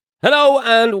Hello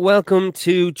and welcome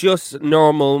to Just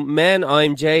Normal Men.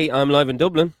 I'm Jay. I'm live in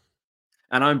Dublin.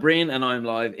 And I'm Brían, and I'm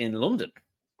live in London.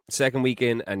 Second week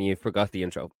in, and you forgot the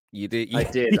intro. You did. I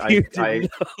did.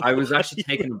 I was actually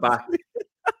taken aback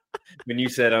when you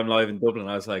said I'm live in Dublin.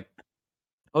 I was like,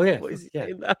 "Oh yeah,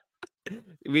 yeah."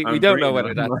 We don't know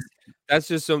whether that's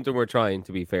just something we're trying.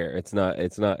 To be fair, it's not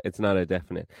a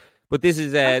definite. But this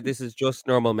is Just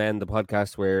Normal Men, the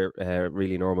podcast where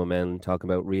really normal men talk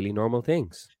about really normal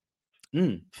things.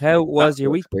 How was your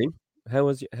week, Brían? How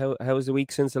was the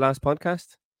week since the last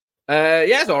podcast?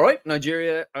 Yeah, it's all right.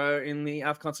 Nigeria are in the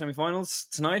AFCON semi-finals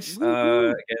tonight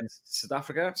against South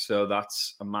Africa, so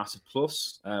that's a massive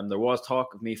plus. There was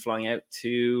talk of me flying out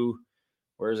to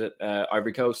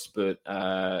Ivory Coast, but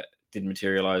didn't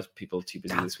materialize. People too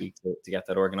busy this week to get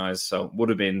that organized, so would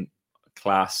have been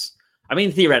class. I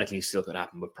mean, theoretically, still could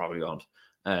happen, but probably won't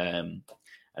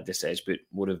at this stage. But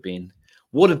would have been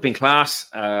class.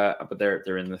 But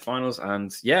they're in the finals,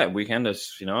 and yeah, weekend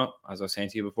as as I was saying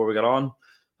to you before we got on.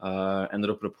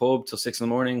 Ended up at a pub till 6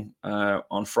 a.m.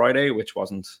 On Friday, which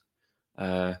wasn't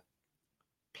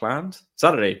planned.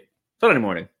 Saturday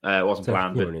morning. It wasn't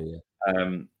planned, but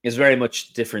it's very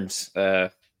much different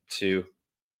to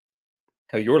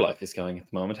how your life is going at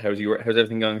the moment. How's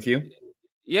everything going with you?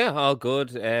 Yeah, all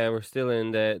good. We're still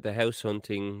in the house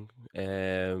hunting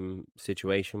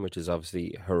situation, which is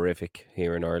obviously horrific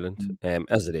here in Ireland,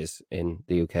 as it is in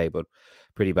the UK, but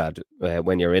pretty bad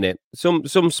when you're in it. Some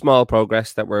small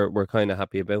progress that we're kind of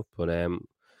happy about, but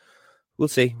we'll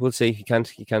see. You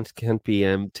can't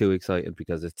be too excited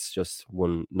because it's just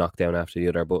one knockdown after the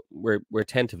other. But we're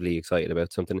tentatively excited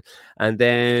about something, and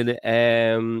then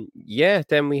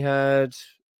then we had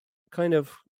kind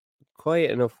of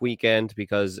quiet enough weekend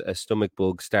because a stomach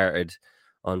bug started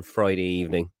on Friday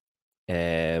evening,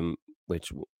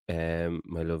 which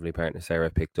my lovely partner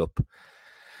Sarah picked up.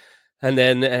 And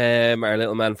then our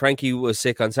little man Frankie was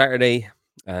sick on Saturday,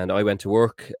 and I went to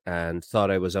work and thought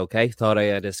I was okay, thought I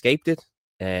had escaped it,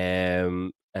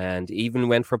 and even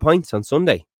went for pints on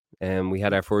Sunday. We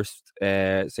had our first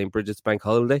St. Bridget's Bank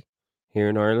holiday here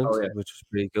in Ireland, which was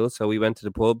pretty cool. So we went to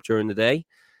the pub during the day.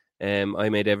 I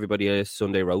made everybody a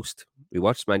Sunday roast. We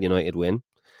watched Man United win,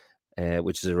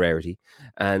 which is a rarity.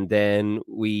 And then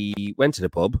we went to the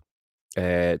pub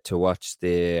to watch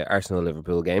the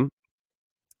Arsenal-Liverpool game.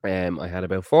 I had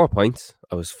about 4 pints.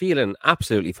 I was feeling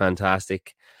absolutely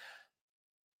fantastic.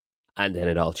 And then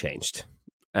it all changed.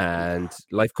 And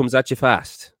life comes at you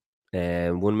fast.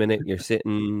 1 minute you're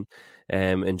sitting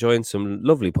enjoying some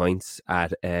lovely pints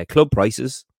at club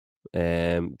prices,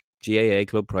 GAA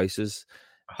club prices.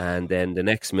 And then the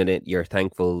next minute, you're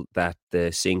thankful that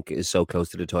the sink is so close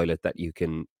to the toilet that you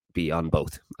can be on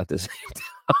both at the same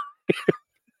time.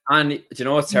 And do you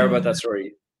know what's terrible about that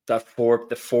story? The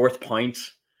fourth pint,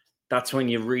 that's when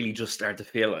you really just start to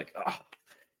feel like,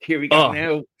 here we go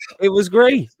now. It was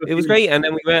great. And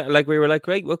then we were like,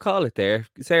 great, we'll call it there.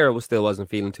 Sarah still wasn't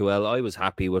feeling too well. I was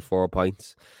happy with 4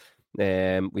 pints.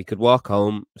 We could walk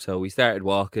home. So we started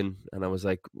walking, and I was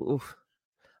like, oof.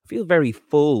 I feel very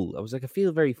full. I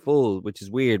feel very full, which is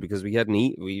weird because we hadn't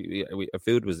eaten. Our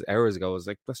food was hours ago. I was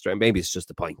like, that's strange. Maybe it's just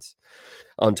the pints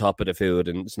on top of the food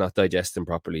and it's not digesting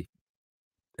properly.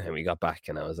 And we got back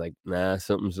and I was like, nah,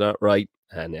 something's not right.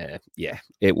 And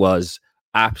it was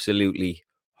absolutely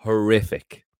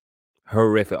horrific. I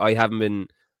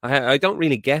don't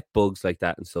really get bugs like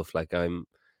that and stuff. Like, I'm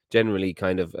generally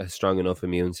kind of a strong enough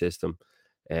immune system.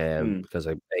 Because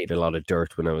I ate a lot of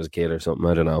dirt when I was a kid or something.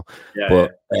 I don't know.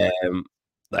 It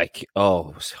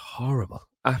was horrible.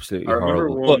 Absolutely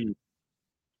horrible.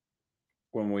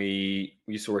 When we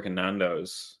used to work in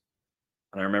Nando's,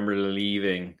 and I remember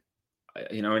leaving,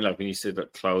 like we used to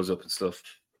put clothes up and stuff,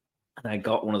 and I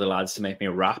got one of the lads to make me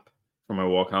a wrap for my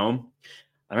walk home.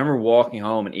 I remember walking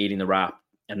home and eating the wrap,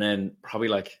 and then probably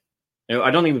I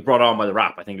don't think it was brought on by the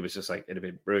wrap. I think it was just like it had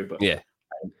been brewed, but yeah,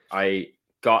 I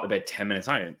got about 10 minutes.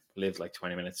 I lived like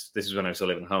 20 minutes. This is when I was still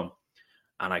living at home.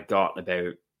 And I got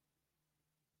about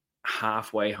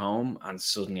halfway home, and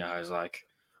suddenly I was like,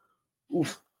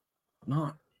 oof,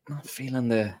 not feeling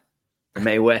the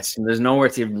May West. And there's nowhere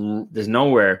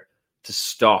to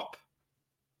stop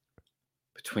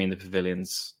between the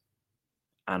pavilions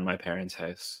and my parents'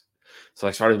 house. So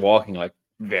I started walking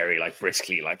very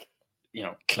briskly,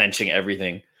 clenching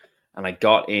everything. And I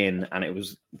got in, and it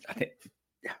was, I think,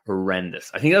 horrendous.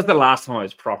 I think that's the last time I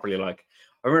was properly I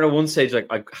remember at one stage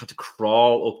I had to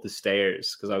crawl up the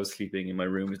stairs because I was sleeping in my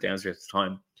room downstairs at the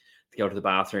time to go to the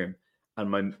bathroom,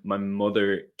 and my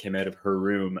mother came out of her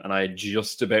room, and I had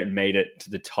just about made it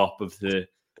to the top of the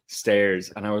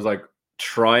stairs, and I was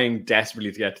trying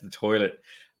desperately to get to the toilet,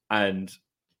 and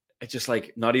It just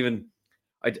like not even.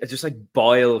 I just like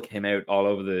bile came out all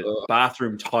over the Ugh.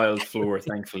 bathroom tiled floor.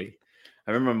 Thankfully,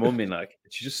 I remember my mum being like,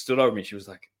 she just stood over me. She was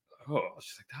like, "Oh,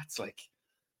 she's like, that's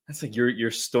like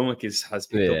your stomach has picked up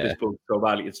this Yeah, bug so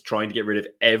badly. It's trying to get rid of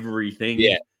everything.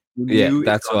 yeah, You yeah. knew it's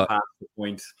That's gone what. past the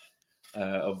point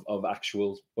of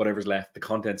actual whatever's left, the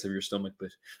contents of your stomach.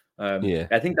 But Yeah,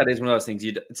 I think that is one of those things.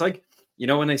 It's like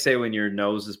when they say when your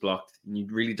nose is blocked, and you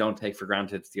really don't take for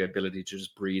granted the ability to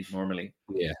just breathe normally.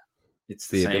 yeah. It's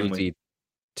the The same with ability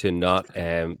to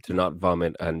not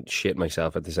vomit and shit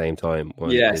myself at the same time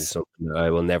is yes. something that I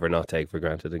will never not take for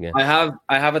granted again. I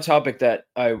have a topic that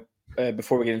I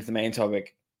before we get into the main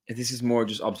topic. This is more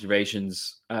just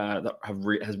observations that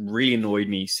has really annoyed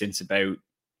me since about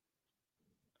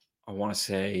I want to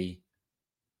say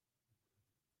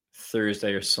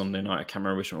Thursday or Sunday night. I can't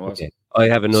remember which one it was. Okay. I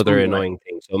have another Sunday night. annoying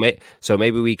thing. So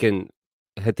maybe we can.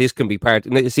 This can be part.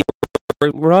 See,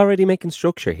 we're already making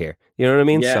structure here. You know what I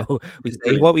mean? Yeah, So we this is say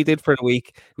brilliant. what we did for the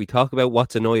week. We talk about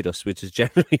what's annoyed us, which is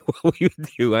generally what we would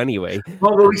do anyway.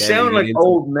 Well, but we And then we sound lead like into.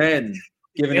 old men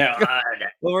giving out.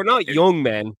 Well, we're not young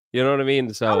men. You know what I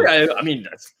mean? So I mean,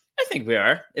 I think we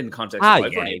are in the context of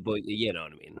life. yeah, but you know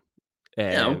what I mean.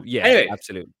 Yeah, Anyway,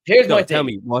 absolutely. here's Go, my tell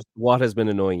thing. me what has been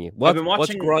annoying you. I've been What's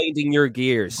watching. grinding your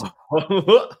gears?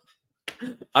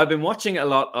 I've been watching a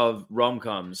lot of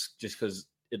rom-coms just because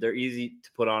they're easy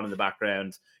to put on in the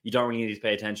background. You don't really need to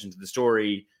pay attention to the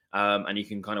story, and you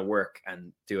can kind of work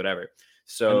and do whatever. An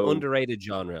So underrated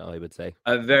genre, I would say.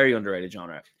 a very underrated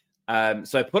genre.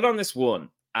 So I put on this one,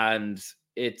 and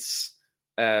it's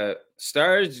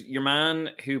stars your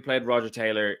man who played Roger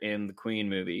Taylor in the Queen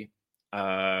movie,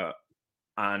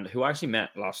 and who I actually met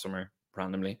last summer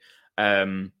randomly.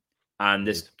 And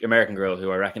this American girl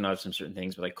who I recognized from certain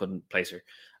things, but I couldn't place her.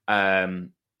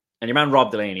 And your man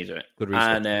Rob Delaney's in it. Good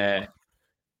research. And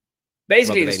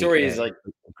basically, Rob the Delaney, story is like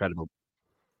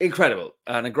incredible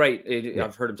and a great. Yeah.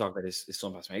 I've heard him talk about his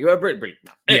son passing away. Brilliant.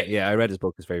 Yeah, I read his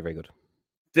book. It's very, very good.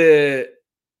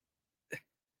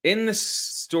 In the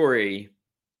story,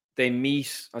 they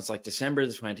meet. It's like December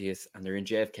the 20th, and they're in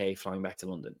JFK flying back to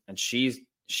London, and she's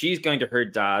going to her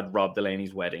dad Rob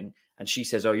Delaney's wedding. And she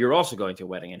says, "Oh, you're also going to a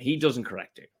wedding," and he doesn't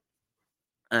correct her.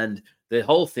 And the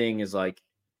whole thing is like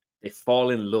they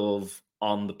fall in love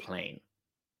on the plane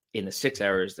in the 6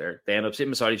 hours there. They end up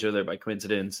sitting beside each other by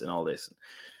coincidence and all this.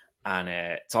 And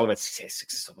it's all about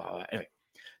statistics and stuff like that. Anyway,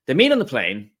 they meet on the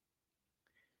plane,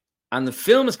 and the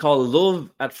film is called Love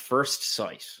at First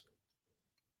Sight.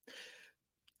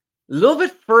 Love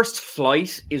at First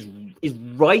Flight is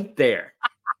right there.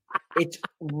 It's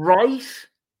right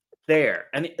there.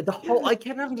 And the whole, I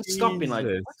kept having to stop being like,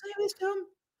 what's the name of this film?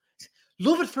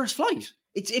 Love at First Flight.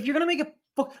 It's if you're gonna make a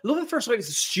Love at First Flight is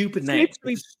a stupid name. It's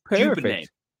a stupid name.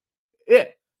 Yeah.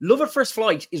 Love at First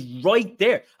Flight is right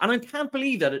there. And I can't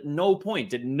believe that at no point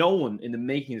did no one in the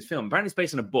making of this film, apparently it's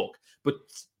based on a book, but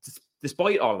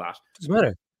despite all that, It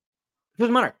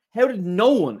doesn't matter. How did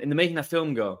no one in the making of that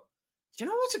film go, do you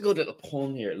know what's a good little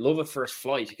pun here? Love at First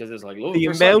Flight, because it's like love the at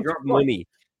first flight,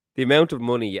 amount of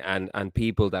money and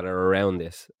people that are around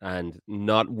this, and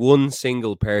not one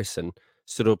single person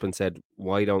stood up and said,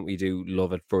 "Why don't we do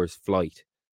Love at First Flight?"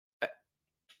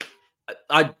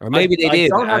 Or maybe they did,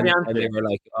 don't have the and they answer. were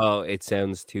like, "Oh, it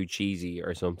sounds too cheesy"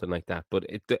 or something like that. But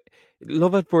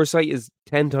Love at First Sight is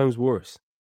 10 times worse.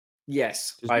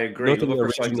 Yes, There's I agree. nothing Love at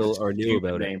First Sight is original a or new stupid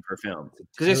about it. name for a film, It's a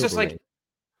because it's just terrible like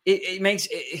name.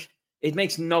 it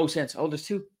makes no sense. Oh, there's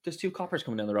two coppers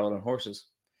coming down the road on horses.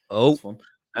 Oh, That's fun.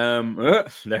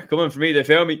 They're coming for me. They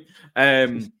found me.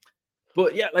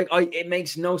 But yeah, like it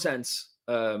makes no sense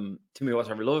to me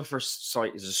whatsoever. Love at First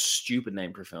Sight is a stupid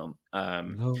name for a film.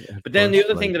 But then the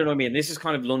other thing that annoyed me, and this is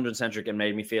kind of London centric and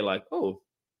made me feel like, oh,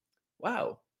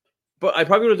 wow. But I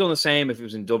probably would have done the same if it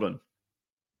was in Dublin.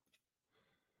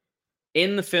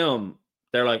 In the film,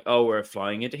 they're like, oh, we're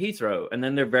flying into Heathrow. And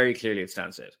then they're very clearly at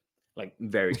Stansted. Like,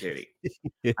 very clearly.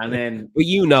 And then... Well,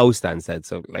 you know Stansted,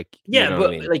 so, like... Yeah, you know but,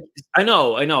 what I mean? like, I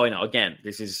know. Again,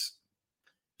 this is...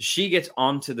 She gets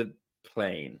onto the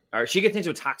plane, or she gets into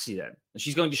a taxi then, and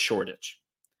she's going to Shoreditch.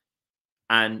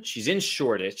 And she's in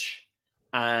Shoreditch,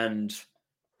 and...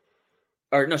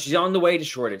 Or, no, she's on the way to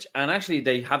Shoreditch. And actually,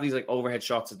 they have these, like, overhead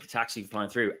shots of the taxi flying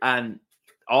through. And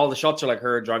all the shots are, like,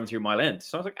 her driving through Mile End.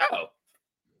 So I was like, oh...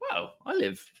 Wow,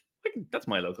 that's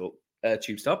my local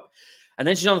tube stop. And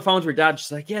then she's on the phone to her dad.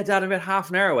 She's like, yeah, Dad, I'm about half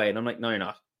an hour away. And I'm like, no, you're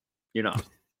not. You're not.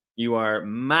 You are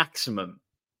maximum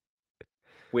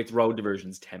with road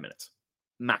diversions 10 minutes.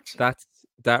 Maximum.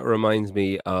 That reminds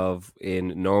me of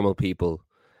in Normal People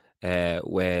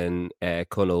when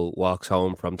Connell walks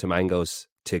home from Tamangos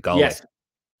to Galway. Yes.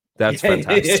 That's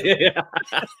fantastic.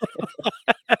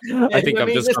 I think I I'm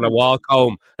mean, just listen, gonna walk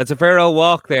home. That's a fair old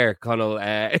walk there, Connell.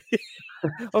 I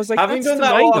was like, having that's done the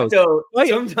that walk Mangoes. though, I,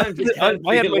 sometimes it can I had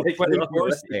feel my like you're on the 21st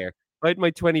way. there. I had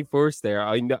my 21st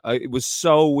there. It was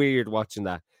so weird watching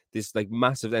that. This like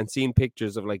massive, and seeing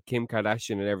pictures of like Kim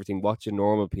Kardashian and everything, watching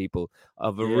normal people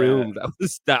of a Yeah, room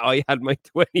that I had my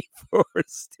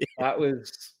 21st. that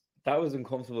was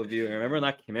uncomfortable viewing. I remember when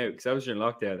that came out because I was during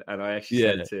lockdown, and I actually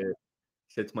Yeah.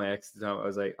 said to my ex at the time, I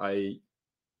was like, I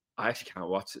actually can't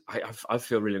watch it. I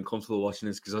feel really uncomfortable watching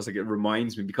this because I was like, it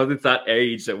reminds me because it's that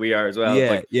age that we are as well. It's Yeah,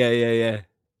 like, yeah.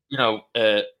 you know,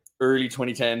 early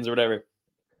 2010s or whatever.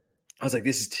 I was like,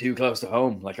 this is too close to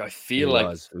home. Like, I It feel like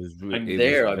was. I'm It was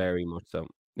there. very much so.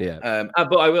 Yeah.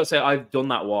 But I will say I've done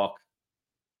that walk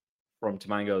from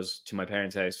Tamangos to my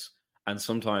parents' house, and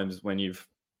sometimes when you've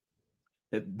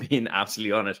been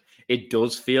absolutely on it, it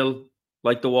does feel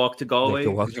like the walk to Like the Galway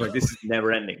walk. because you're like, this is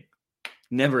never ending,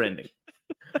 never ending.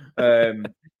 Um,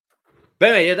 But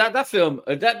anyway, yeah, that film,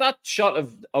 that shot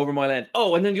of Over My Land.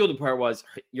 Oh, and then the other part was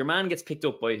your man gets picked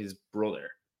up by his brother,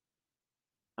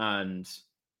 and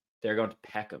they're going to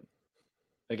Peckham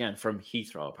again from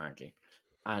Heathrow apparently,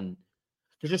 and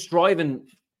they're just driving.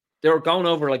 They're going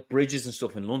over like bridges and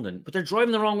stuff in London, but they're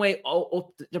driving the wrong way. Up,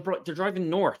 they're driving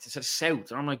north instead of south,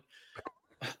 and I'm like,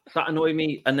 that annoyed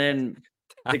me. And then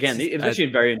again, it was actually a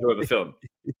very enjoyable film.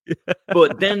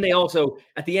 But then they also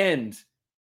at the end,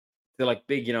 they're like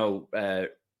big,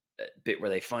 bit where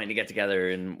they finally get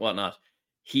together and whatnot.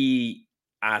 He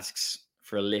asks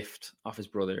for a lift off his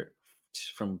brother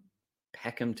from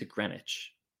Peckham to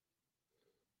Greenwich,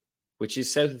 which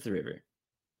is south of the river.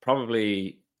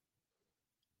 Probably,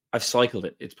 I've cycled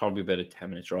it. It's probably about a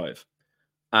 10-minute drive.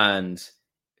 And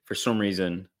for some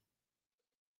reason,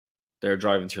 they're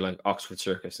driving through like Oxford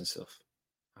Circus and stuff.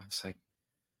 I was like,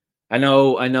 I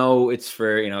know it's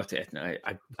for, I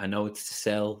know it's to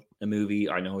sell a movie.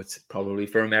 I know it's probably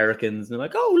for Americans. And they're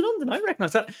like, oh, London, I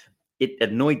recognize that. It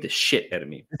annoyed the shit out of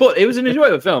me, but it was an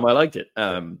enjoyable film. I liked it.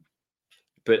 And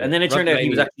then it turned out he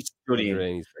was actually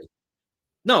studying.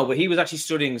 No, but he was actually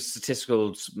studying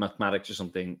statistical mathematics or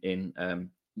something in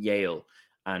Yale,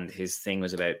 and his thing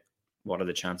was about what are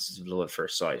the chances of love at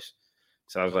first sight.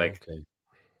 So I was like,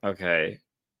 okay,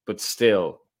 but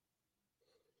still,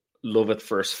 love at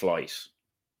first flight.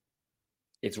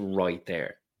 It's right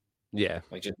there. Yeah.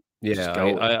 Like just Yeah,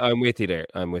 I'm with you there.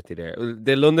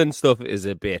 The London stuff is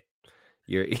a bit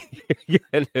you're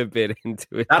getting a bit into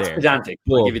it that's there. pedantic.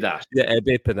 I'll give you that. Yeah, a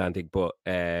bit pedantic, but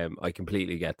I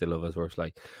completely get the love at first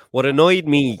like. What annoyed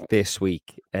me this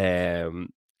week,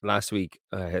 last week,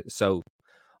 so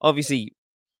obviously,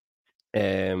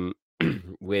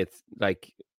 with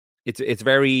like it's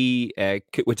very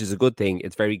which is a good thing.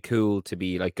 It's very cool to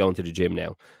be like going to the gym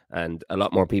now, and a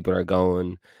lot more people are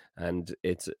going, and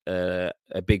it's a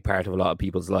big part of a lot of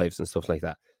people's lives and stuff like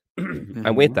that.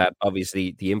 And with that,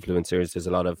 obviously, the influencers, there's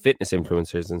a lot of fitness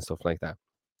influencers and stuff like that,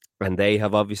 and they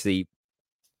have obviously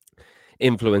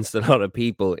influenced a lot of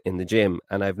people in the gym.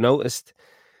 And I've noticed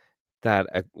that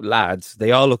lads,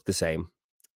 they all look the same,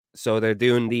 so they're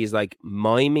doing these like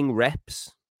miming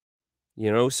reps.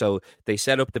 So they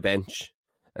set up the bench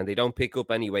and they don't pick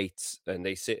up any weights and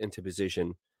they sit into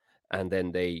position and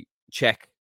then they check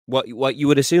what you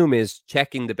would assume is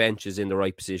checking the bench is in the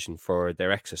right position for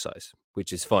their exercise,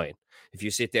 which is fine. If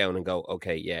you sit down and go,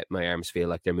 okay, yeah, my arms feel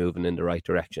like they're moving in the right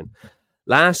direction.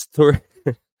 Last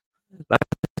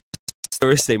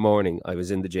Thursday morning, I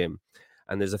was in the gym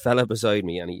and there's a fella beside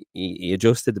me and he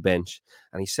adjusted the bench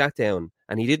and he sat down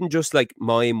and he didn't just like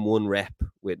mime one rep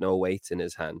with no weights in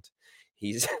his hand.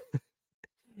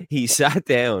 He sat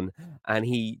down and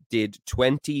he did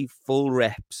 20 full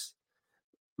reps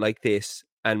like this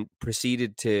and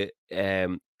proceeded to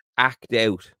act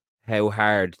out how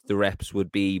hard the reps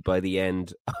would be by the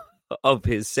end of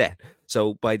his set.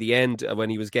 So by the end, when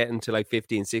he was getting to like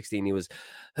 15, 16, he was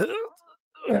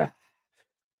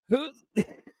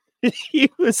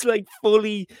he was like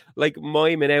fully like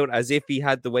miming out as if he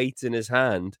had the weights in his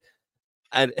hand.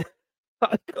 And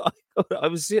I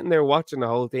was sitting there watching the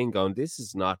whole thing going, this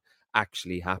is not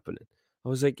actually happening. I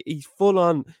was like, he's full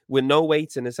on with no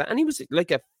weights in his hand. And he was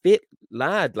like a fit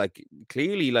lad, like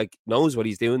clearly like knows what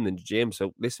he's doing in the gym.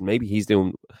 So listen, maybe he's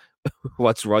doing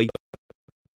what's right.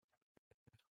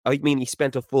 I mean, he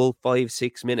spent a full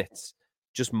 5-6 minutes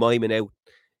just miming out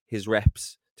his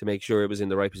reps to make sure it was in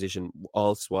the right position,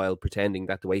 all while pretending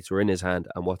that the weights were in his hand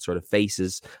and what sort of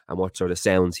faces and what sort of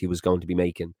sounds he was going to be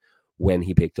making when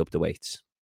he picked up the weights.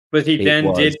 But he did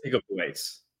pick up the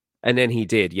weights. And then he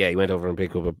did, yeah. He went over and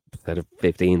picked up a set of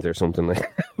 15th or something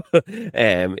like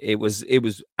that. It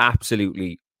was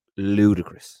absolutely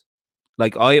ludicrous.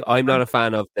 Like I'm not a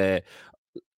fan of the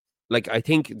like. I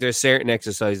think there's certain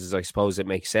exercises I suppose it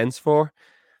makes sense for,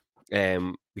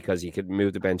 because you could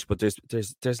move the bench. But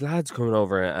there's lads coming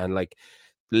over and like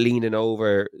leaning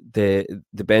over the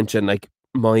bench and like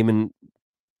miming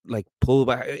like pull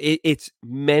back. It's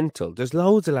mental. There's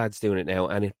loads of lads doing it now,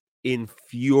 and it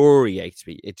infuriates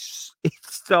me. It's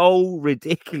so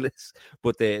ridiculous.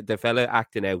 But the fella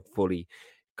acting out fully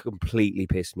completely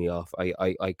pissed me off.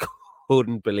 I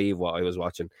couldn't believe what I was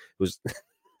watching. It was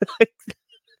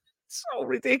so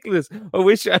ridiculous.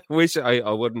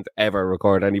 I wouldn't ever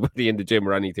record anybody in the gym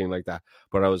or anything like that.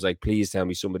 But I was like, please tell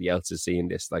me somebody else is seeing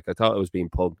this. Like I thought it was being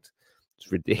pumped.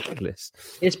 It's ridiculous.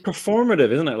 It's performative,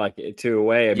 isn't it? Like to a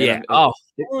way. I mean, Yeah. Oh,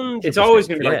 it's always 100%.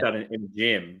 going to be Yeah. like that in the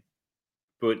gym,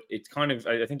 but it's kind of.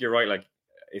 I think you're right. Like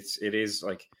it is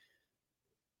like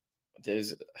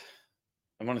there's.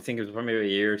 I want to think it was probably a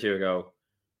year or two ago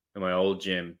in my old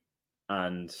gym,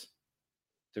 and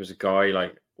there was a guy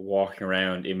like walking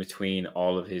around in between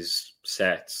all of his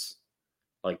sets,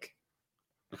 like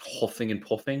huffing and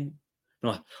puffing.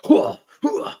 And like, "Hua,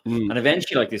 hua." And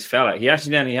eventually, like this fella, he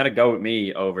had a go at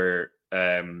me over.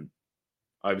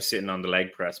 I was sitting on the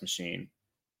leg press machine,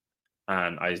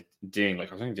 and I was doing like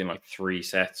 3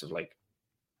 sets of like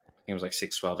I think it was like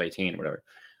 6, 12, 18, or whatever.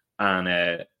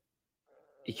 And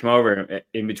he came over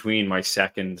in between my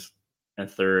second and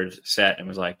third set and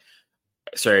was like,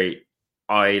 "Sorry,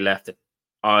 I left it.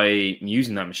 I'm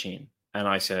using that machine." And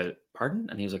I said, "Pardon?"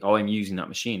 And he was like, "Oh, I'm using that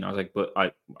machine." I was like, "But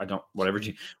I don't. Whatever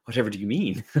do you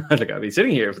mean?" I was like, "I've been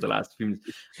sitting here for the last few minutes."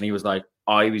 And he was like,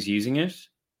 "I was using it."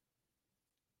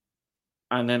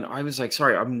 And then I was like,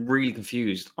 "Sorry, I'm really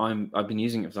confused. I've been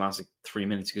using it for the last like 3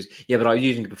 minutes." Because yeah, but I was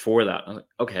using it before that. I was like,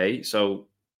 "Okay." So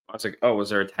I was like, "Oh, was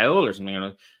there a towel or something?" And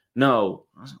like, "No."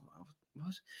 I was like,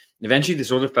 "What?" Eventually,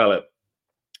 this other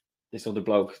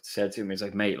bloke said to me, "He's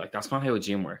like, mate, like that's not how a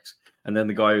gym works." And then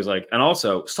the guy was like, "And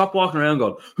also, stop walking around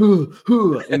going hoo,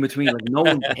 hoo, in between. Like no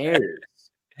one cares."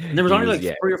 And there was He only was, like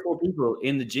yeah. 3 or 4 people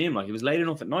in the gym. Like it was late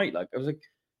enough at night. Like I was like,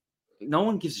 no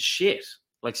one gives a shit.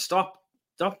 Like stop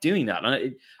doing that.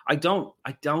 And I don't.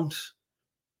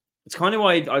 It's kind of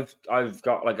why I've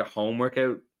got like a home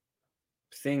workout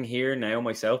thing here now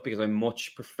myself, because I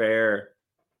much prefer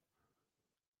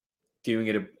doing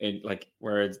it in like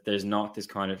where there's not this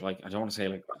kind of like, I don't want to say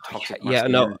like toxic Yeah,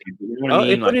 no. masculinity, but you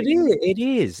know what I mean? But Like it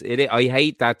is. I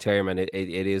hate that term, and it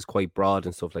is quite broad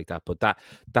and stuff like that. But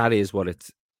that is what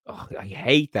it's. Oh, I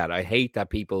hate that. I hate that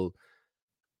people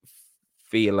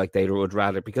feel like they would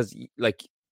rather, because like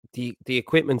the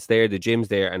equipment's there, the gym's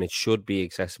there, and it should be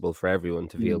accessible for everyone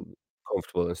to feel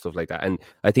comfortable and stuff like that. And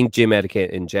I think gym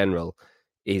etiquette in general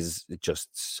is just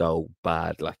so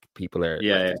bad. Like people are like,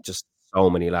 yeah, there's just so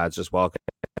many lads just walking,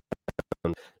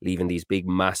 leaving these big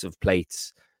massive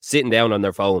plates, sitting down on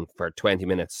their phone for 20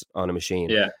 minutes on a machine,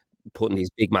 yeah, putting these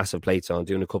big massive plates on,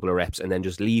 doing a couple of reps, and then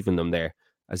just leaving them there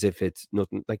as if it's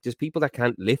nothing. Like there's people that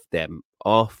can't lift them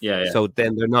off, yeah, so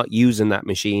then they're not using that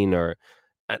machine, or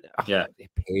and yeah. it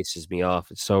pisses me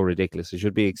off. It's so ridiculous. It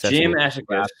should be Gym accessible for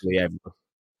etiquette, absolutely everyone.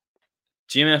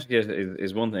 gym etiquette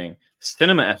is one thing.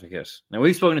 Cinema etiquette. Now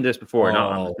we've spoken to this before,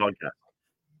 not on the Oh,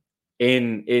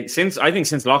 podcast. Since I think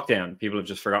since lockdown, people have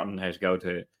just forgotten how to go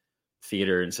to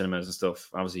theater and cinemas and stuff.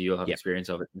 Obviously, you'll have yeah. experience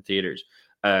of it in theaters.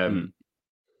 Mm.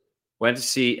 Went to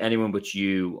see Anyone But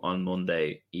You on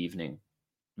Monday evening.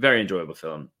 Very enjoyable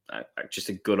film. Just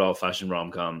a good old fashioned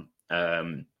rom com.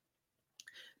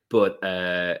 But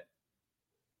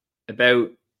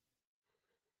about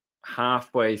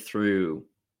halfway through,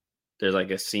 there's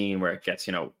like a scene where it gets,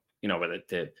 where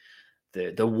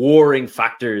the warring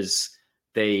factors,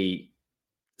 they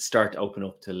start to open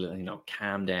up to,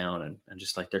 calm down, and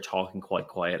just like they're talking quite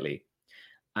quietly.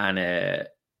 And there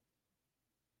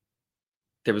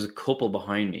was a couple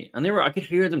behind me, and I could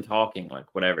hear them talking,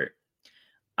 like whatever.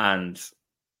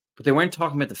 But they weren't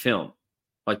talking about the film.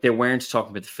 Like they weren't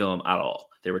talking about the film at all.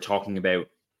 They were talking about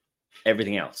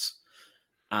everything else.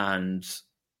 And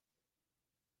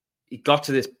it got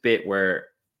to this bit where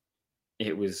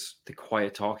it was the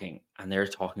quiet talking, and they're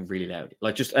talking really loud,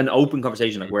 like just an open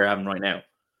conversation like we're having right now.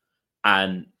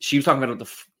 And she was talking about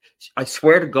I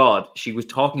swear to God, she was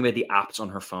talking about the apps on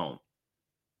her phone.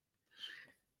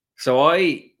 So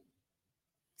I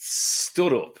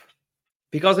stood up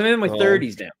because I'm in my Oh,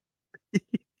 30s now.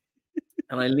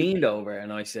 And I leaned over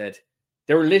and I said,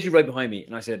 they were literally right behind me.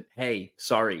 And I said, "Hey,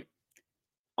 sorry,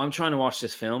 I'm trying to watch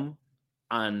this film,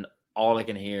 and all I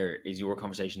can hear is your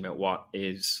conversation about what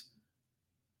is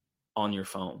on your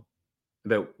phone,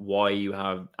 about why you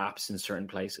have apps in certain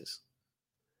places."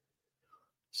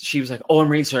 She was like, "Oh, I'm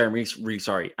really sorry. I'm really, really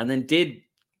sorry." And then did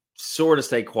sort of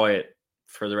stay quiet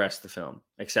for the rest of the film,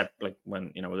 except like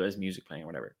when there's music playing or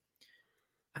whatever.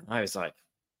 And I was like,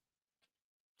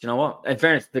 you know what? In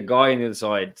fairness, the guy on the other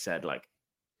side said like,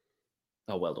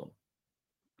 "Oh, well done."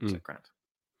 It's like, "Grant."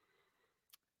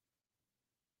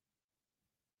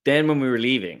 Then when we were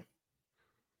leaving,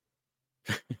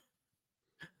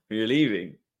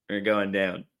 we were going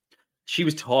down. She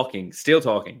was talking, still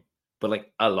talking, but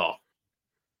like a lot.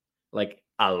 Like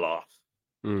a lot.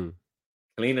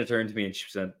 Kalina turned to me and she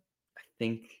said, I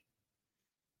think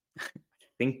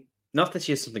not that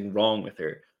she has something wrong with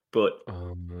her, but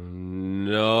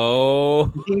no, I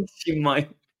think she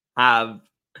might have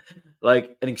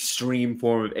like an extreme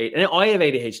form of ADHD. And I have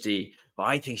ADHD, but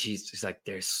I think she's just like,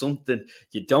 there's something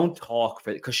you don't talk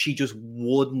for, because she just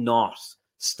would not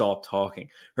stop talking.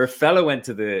 Her fellow went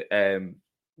to the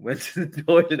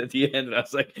toilet at the end, and I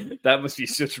was like, that must be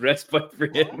such respite for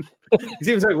him.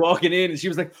 He was like walking in, and she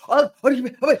was like, "Oh, what do you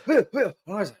mean?" And I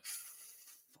was like,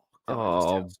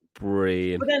 "Oh,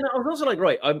 Brían." But then I was also like,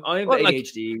 right, I have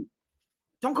ADHD. Like,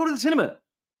 don't go to the cinema.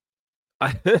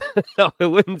 I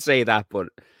wouldn't say that, but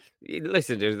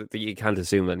listen, you can't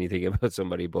assume anything about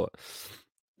somebody, but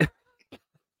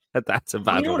that's a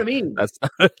bad You know one. what I mean? That's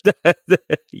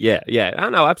yeah. I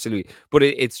know, absolutely. But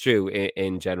it's true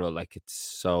in general. Like, it's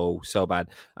so bad,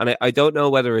 and I don't know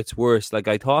whether it's worse. Like,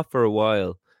 I thought for a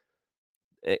while,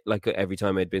 like every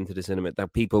time I'd been to the cinema,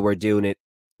 that people were doing it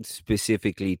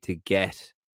specifically to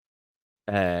get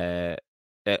a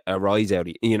rise out of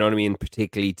you. You know what I mean?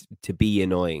 Particularly to be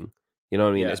annoying. You know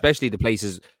what I mean? Yeah. Especially the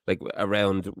places like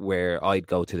around where I'd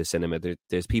go to the cinema.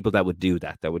 There's people that would do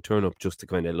that. That would turn up just to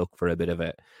kind of look for a bit of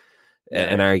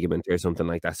an argument or something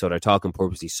like that. So they're talking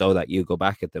purposely so that you go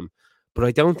back at them. But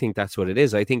I don't think that's what it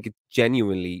is. I think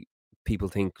genuinely people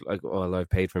think like, "Oh, well, I've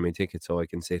paid for my ticket, so I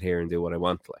can sit here and do what I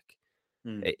want." Like,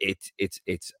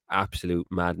 it's absolute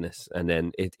madness. And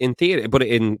then in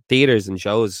theaters and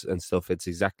shows and stuff, it's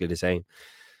exactly the same.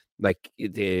 Like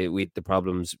the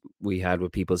problems we had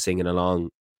with people singing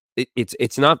along.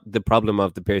 It's not the problem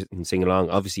of the person singing along.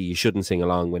 Obviously, you shouldn't sing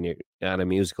along when you're at a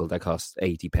musical that costs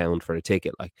 £80 for a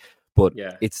ticket. Like, but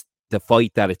it's the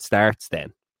fight that it starts.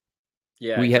 Then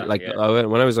we had like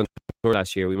when I was on tour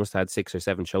last year, we must have had 6 or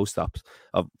 7 show stops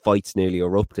of fights nearly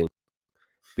erupting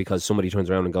because somebody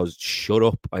turns around and goes, "Shut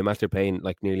up! I'm after paying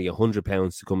like nearly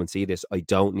 £100 to come and see this. I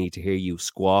don't need to hear you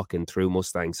squawking through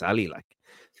Mustang Sally." Like,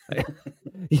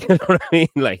 you know what I mean?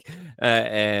 Like,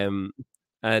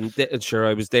 sure,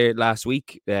 I was there last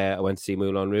week. I went to see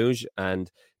Moulin Rouge, and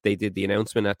they did the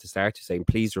announcement at the start saying,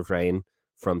 "Please refrain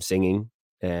from singing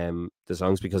the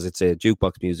songs because it's a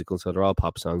jukebox musical, so they're all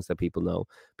pop songs that people know.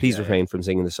 Please refrain from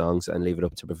singing the songs and leave it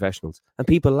up to professionals." And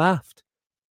people laughed.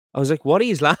 I was like, "What are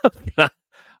you laughing at?"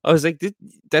 I was like,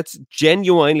 "That's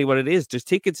genuinely what it is. There's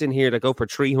tickets in here that go for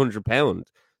 £300.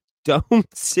 Don't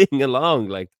sing along.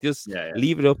 Like, just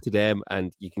leave it up to them,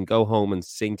 and you can go home and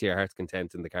sing to your heart's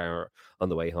content in the car on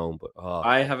the way home." But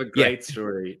I have a great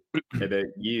story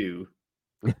about you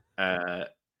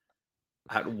at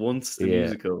Once the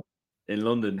Musical in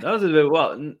London. That was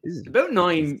about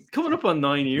 9, coming up on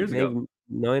 9 years ago.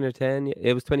 9 or 10.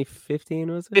 It was 2015,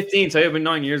 was it? 15, so it was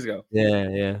 9 years ago.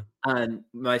 Yeah. And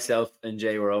myself and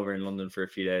Jay were over in London for a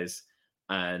few days,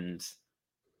 and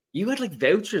you had like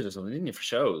vouchers or something, didn't you, for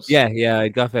shows? Yeah, I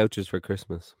got vouchers for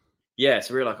Christmas. Yeah,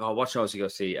 so we were like, "Oh, what shows to go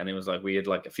see?" And it was like we had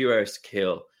like a few hours to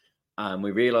kill, and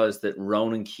we realized that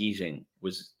Ronan Keating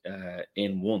was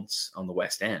in Once on the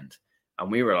West End,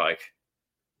 and we were like,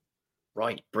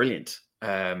 "Right, brilliant.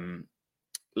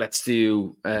 Let's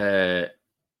do Ronan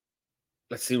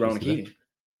Keating.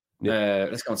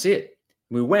 Let's go and see it."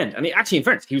 We went, and actually, in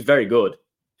fairness, he was very good.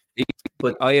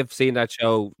 But I have seen that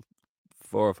show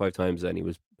 4 or 5 times, and he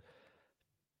was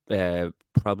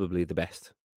probably the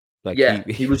best. Like,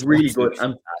 he was really good.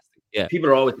 And yeah, people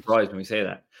are always surprised when we say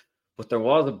that. But there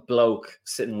was a bloke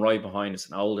sitting right behind us,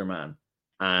 an older man,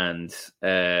 and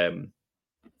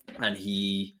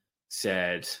he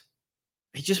said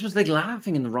he just was like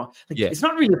laughing in the wrong. Like, it's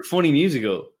not really a funny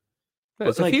musical.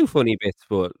 There's a few funny bits,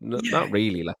 but not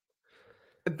really. Like,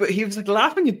 but he was like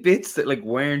laughing at bits that like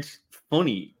weren't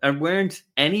funny and weren't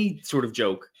any sort of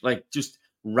joke, like just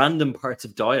random parts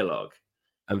of dialogue.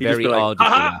 And very audibly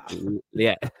laughing.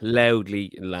 Yeah,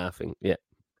 loudly laughing. Yeah.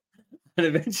 And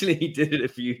eventually he did it a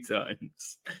few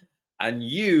times. And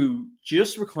you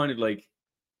just were kind of like,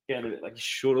 getting a bit like,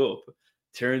 "Shut up,"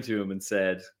 turned to him and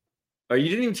said, or you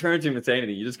didn't even turn to him and say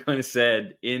anything. You just kind of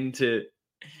said into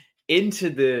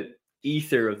the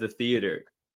ether of the theater,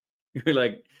 you're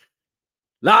like,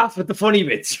 "Laugh at the funny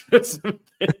bits."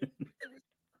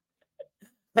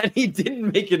 And he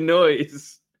didn't make a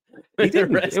noise. He The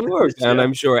didn't. rest It of the worked, and show.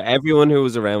 I'm sure everyone who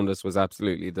was around us was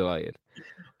absolutely delighted.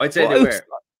 I'd say But they were.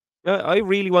 I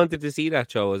really wanted to see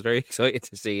that show. I was very excited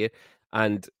to see it,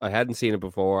 and I hadn't seen it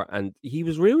before, and he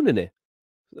was ruining it.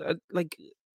 Like,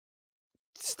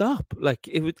 stop! Like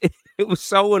it was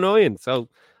so annoying. So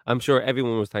I'm sure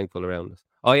everyone was thankful around us.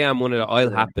 I am one of the. I'll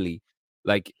Yeah. happily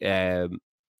like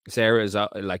Sarah is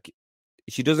like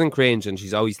she doesn't cringe, and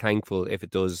she's always thankful if it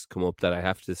does come up that I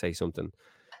have to say something.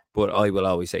 But I will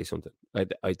always say something.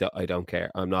 I don't care.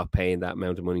 I'm not paying that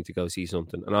amount of money to go see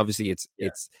something. And obviously, Yeah.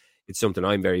 it's something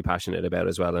I'm very passionate about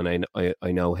as well. And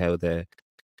I know how the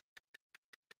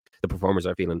performers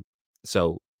are feeling,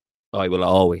 so I will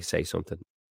always say something.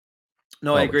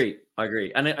 No, I Always. agree. I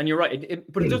agree. And you're right.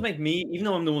 But it does make me, even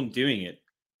though I'm the one doing it,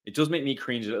 it does make me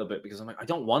cringe a little bit because I'm like, I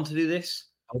don't want to do this.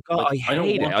 Oh God, Like, I I don't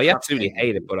hate it. want I to have to absolutely pay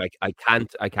hate it. money. But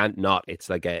I can't not. It's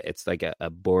like a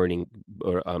burning.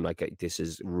 Or I'm like this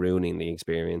is ruining the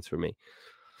experience for me.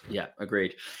 Yeah,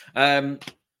 agreed.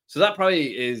 So that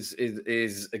probably is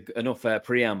enough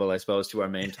preamble, I suppose, to our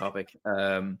main topic,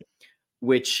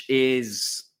 which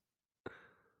is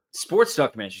sports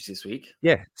documentaries this week.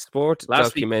 Yeah, sport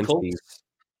Last week, Cult. documentaries.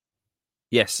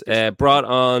 Yes, This week, brought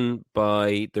on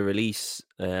by the release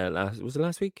last was it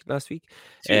last week? Last week,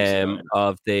 2 weeks ago.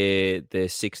 of the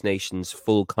Six Nations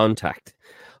Full Contact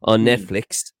on Hmm.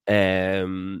 Netflix.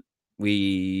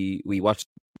 We watched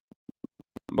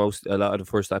a lot of the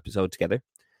first episode together,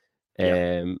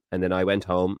 Yeah. and then I went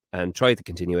home and tried to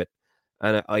continue it,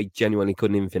 and I genuinely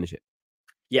couldn't even finish it.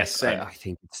 Yes, same. I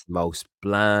think it's the most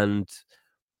bland,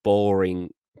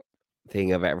 boring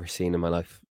thing I've ever seen in my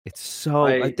life. It's so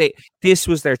I this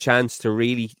was their chance to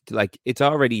really like. It's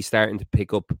already starting to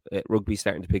pick up rugby,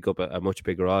 starting to pick up a much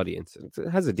bigger audience. It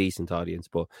has a decent audience,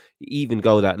 but even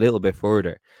go that little bit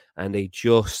further, and they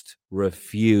just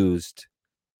refused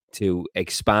to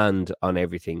expand on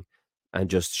everything and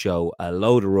just show a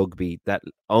load of rugby that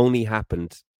only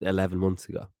happened 11 months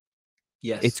ago.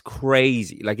 It's Yes.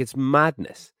 crazy, like it's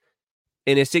madness.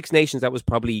 In a Six Nations, that was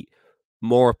probably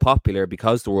more popular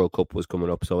because the World Cup was coming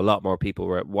up, so a lot more people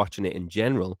were watching it in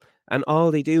general. And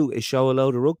all they do is show a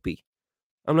load of rugby.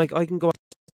 I'm like, I can go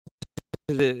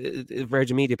to the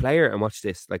Virgin Media Player and watch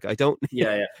this. Like, I don't,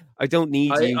 Yeah, yeah. I don't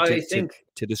need you I think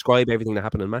to describe everything that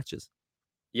happened in matches.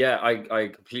 yeah, I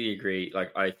completely agree.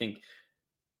 Like I think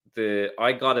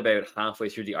I got about halfway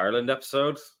through the Ireland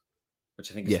episode,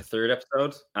 which I think is Yeah, the third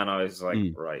episode, and I was like,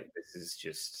 mm, right, this is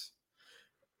just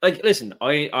like listen,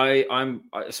 I'm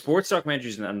sports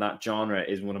documentaries and that genre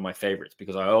is one of my favorites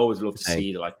because I always love to same.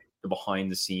 see like the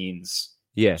behind the scenes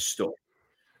Yeah, stuff.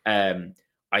 Um,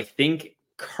 I think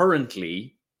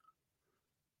currently,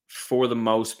 for the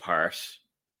most part,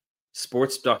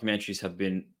 sports documentaries have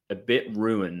been a bit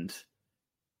ruined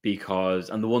because,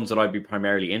 and the ones that I'd be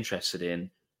primarily interested in,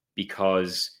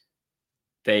 because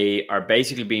they are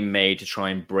basically being made to try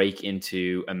and break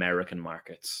into American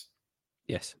markets.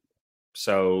 yes,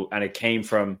 So, and it came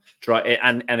from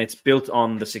and it's built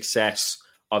on the success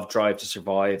of Drive to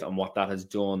Survive and what that has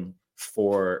done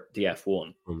for the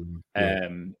F1. yeah,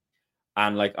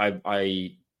 And like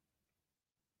I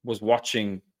was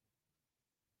watching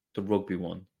the rugby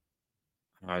one,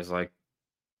 and I was like,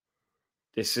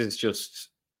 this is just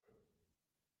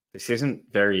this isn't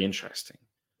very interesting.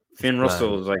 it's Finn Russell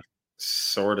bland. is like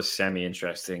sort of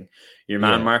semi-interesting. Your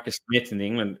man Yeah, Marcus Smith in the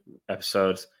England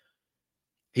episode,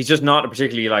 he's just not a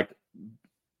particularly like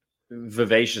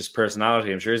vivacious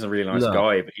personality. I'm sure he's a really nice no.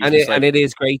 guy, but he's And just like it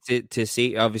is great to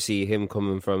see, obviously, him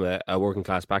coming from a working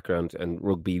class background and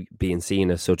rugby being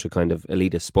seen as such a kind of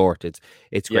elitist sport. It's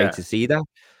great yeah. to see that.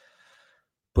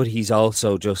 But he's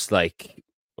also just like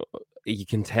you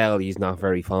can tell he's not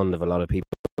very fond of a lot of people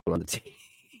on the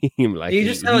team. Like You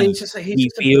just tell he's he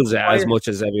just a feels it as quiet. much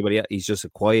as everybody else. He's just a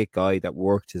quiet guy that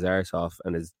worked his arse off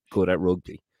and is good at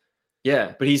rugby.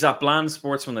 Yeah, but he's that bland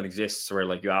sportsman that exists where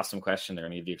like you ask them a question, they're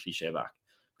gonna give you a cliche back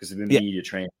because they've been Yeah, media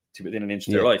trained to within an inch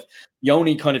of their yeah. life. The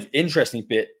only kind of interesting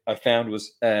bit I found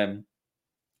was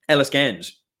Ellis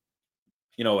Genge,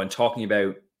 and talking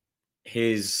about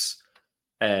his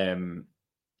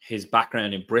his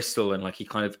background in Bristol and like he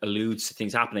kind of alludes to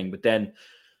things happening, but then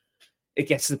it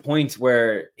gets to the point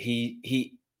where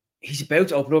he's about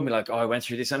to open up and be like, "Oh, I went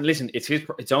through this." And listen, it's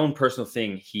its own personal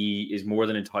thing. He is more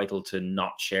than entitled to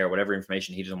not share whatever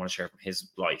information he doesn't want to share from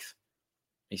his life.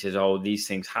 He says, "Oh, these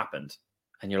things happened,"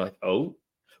 and you're like, "Oh,"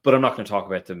 but I'm not going to talk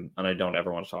about them, and I don't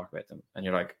ever want to talk about them. And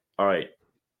you're like, "All right,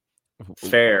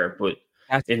 fair," but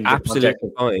That's in the context absolutely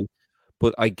of fine.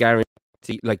 But I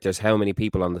guarantee, like, there's how many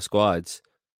people on the squads.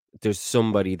 There's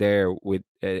somebody there with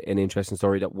an interesting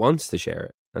story that wants to share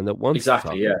it and that wants to exactly,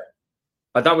 talk yeah. about it.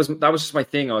 That was just my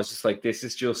thing. I was just like, this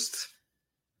is just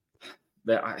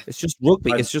that. It's just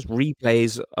rugby. I, It's just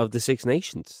replays of the Six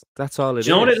Nations. That's all it do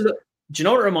you know what is. do you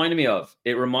know what it reminded me of?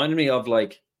 It reminded me of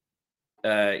like,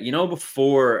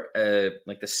 before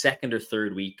like the second or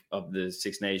third week of the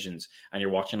Six Nations, and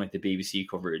you're watching like the BBC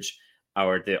coverage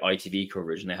or the ITV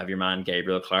coverage, and they have your man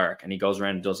Gabriel Clark, and he goes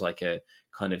around and does like a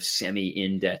kind of semi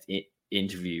in-depth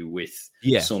interview with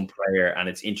Yeah. some player, and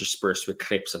it's interspersed with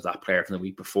clips of that player from the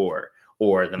week before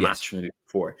or the match from the week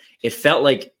before. It felt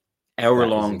like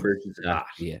hour-long versions of that.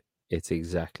 Yeah, it's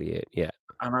exactly it. Yeah.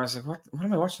 And I was like, what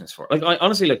am I watching this for? Like, I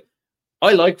honestly, like,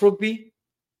 I like rugby.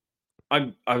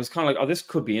 I was kind of like, oh, this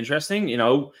could be interesting. There I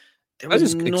was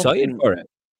was excited nothing. for it.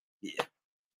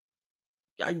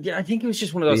 I think it was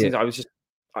just one of those Yeah. things.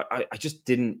 I just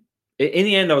didn't. In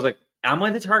the end, I was like, am I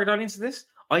the target audience of this?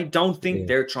 I don't think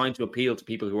they're trying to appeal to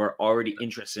people who are already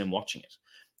interested in watching it.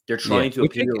 They're trying to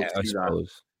Which I appeal get, I to that.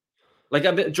 suppose.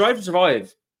 Like Drive to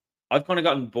Survive, I've kind of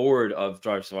gotten bored of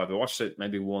Drive to Survive. I watched it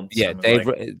maybe once. Yeah, And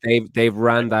was they've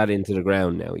ran that into the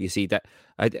ground now. You see that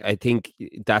I think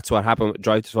that's what happened with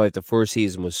Drive to Survive. The first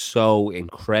season was so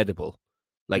incredible,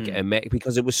 like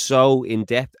because it was so in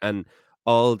depth, and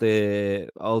all the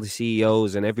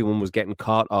CEOs and everyone was getting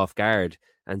caught off guard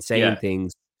and saying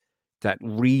things that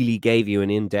really gave you an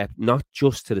in depth, not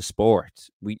just to the sport.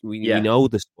 We know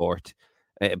the sport.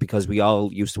 Because we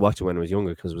all used to watch it when I was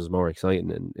younger because it was more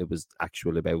exciting and it was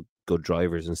actual about good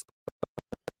drivers and stuff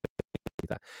like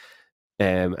that.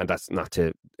 And that's not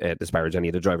to disparage any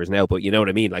of the drivers now, but you know what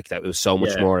I mean? Like that, it was so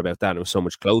much more about that. It was so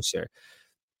much closer.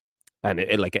 And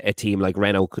like a team like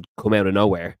Renault could come out of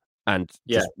nowhere and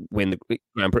just win the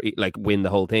Grand Prix, like win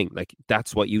the whole thing. Like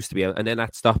that's what used to be. And then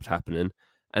that stopped happening.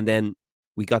 And then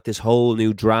we got this whole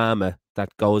new drama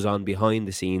that goes on behind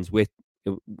the scenes with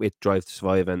Drive to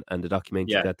Survive and the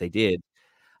documentary that they did.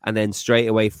 And then straight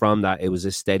away from that, it was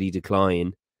a steady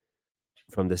decline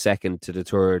from the second to the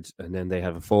third, and then they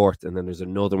have a fourth, and then there's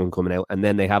another one coming out, and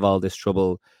then they have all this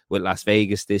trouble with Las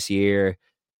Vegas this year.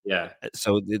 Yeah.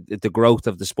 So the growth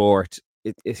of the sport,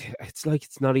 it's like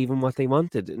it's not even what they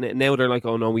wanted. Now they're like,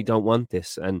 oh no, we don't want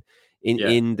this. And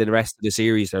in the rest of the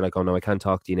series, they're like, oh no, I can't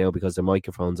talk to you now because the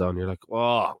microphone's on. You're like,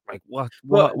 oh, like what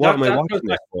am I watching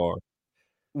this for?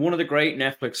 One of the great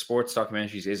Netflix sports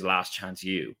documentaries is Last Chance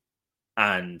U,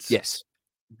 and yes.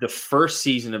 The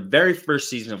very first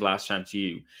season of Last Chance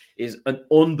U is an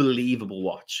unbelievable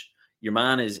watch. Your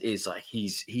man is like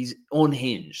he's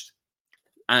unhinged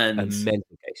and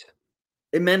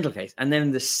a mental case. And then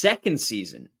in the second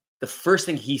season, the first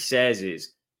thing he says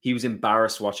is he was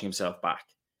embarrassed watching himself back,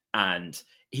 and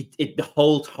the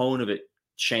whole tone of it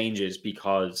changes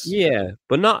because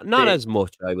but not as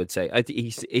much. I would say I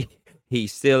think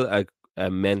he's still a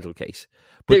mental case,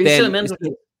 but he's then still a mental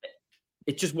case.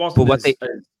 It just wasn't. But it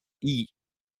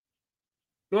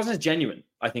wasn't as genuine.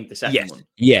 I think the second one.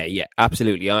 Yeah,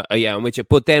 absolutely. I'm with you.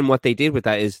 But then what they did with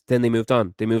that is then they moved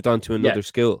on. They moved on to another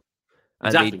school,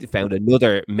 and they found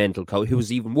another mental coach who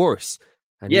was even worse.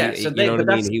 And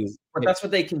but that's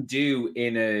what they can do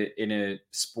in a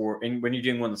sport. And when you're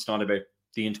doing one that's not about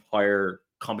the entire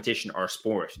competition or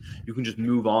sport, you can just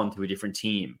move on to a different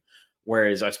team.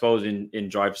 Whereas I suppose in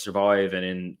Drive to Survive and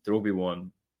in the rugby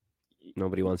one,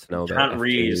 nobody wants to know about. Can't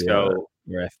really just go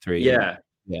or F3. Yeah.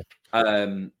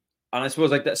 And I suppose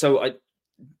like that. So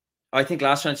I think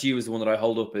Last Chance U is the one that I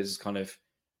hold up as kind of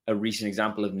a recent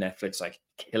example of Netflix like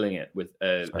killing it with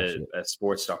a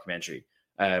sports documentary,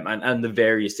 and the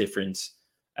various different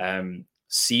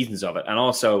seasons of it, and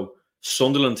also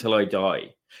Sunderland Till I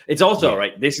Die. It's also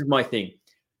right. This is my thing.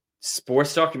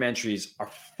 Sports documentaries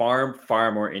are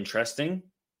far more interesting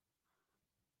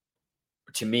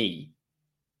to me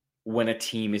when a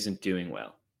team isn't doing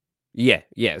well. Yeah.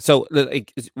 So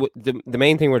like the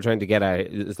main thing we're trying to get at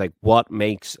is like what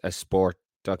makes a sport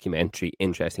documentary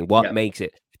interesting? What makes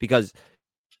it? Because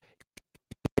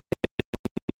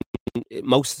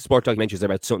most sport documentaries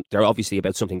are they're obviously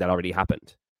about something that already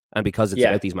happened. And because it's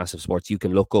about these massive sports, you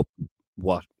can look up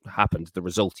what happened, the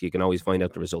results. You can always find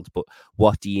out the results. But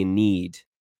what do you need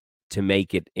to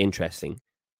make it interesting?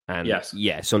 And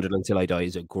Sunderland Till I Die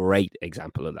is a great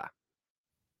example of that.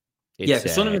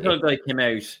 Sunderland Till I Die came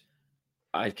out.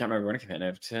 I can't remember when it came out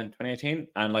now, 2018.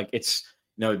 And like it's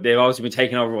they've obviously been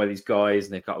taken over by these guys,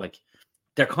 and they've got like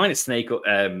they're kind of snake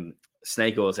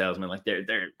oil salesmen. Like they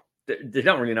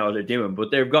don't really know what they're doing, but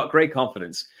they've got great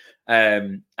confidence.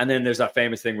 And then there's that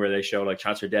famous thing where they show like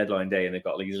transfer deadline day, and they've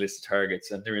got like these list of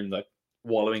targets, and they're in like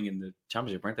wallowing in the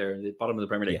championship, aren't they? At the bottom of the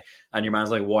Premier League. And your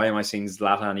man's like, why am I seeing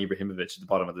Zlatan Ibrahimovic at the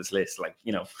bottom of this list? Like,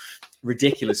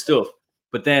 ridiculous stuff.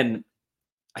 But then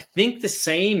I think the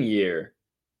same year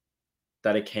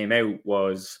that it came out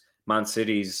was Man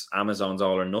City's Amazon's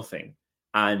All or Nothing,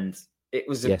 and it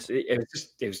was Yes.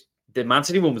 the Man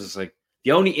City one was just like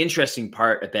the only interesting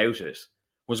part about it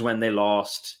was when they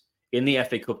lost in the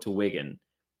FA Cup to Wigan,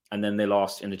 and then they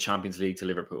lost in the Champions League to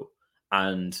Liverpool,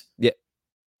 and Yeah.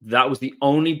 that was the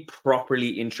only properly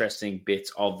interesting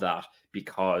bits of that,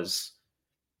 because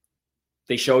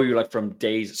they show you like from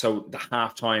days. So the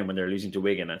half time when they're losing to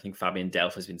Wigan, I think Fabian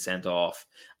Delph has been sent off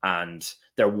and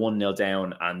they're 1-0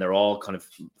 down and they're all kind of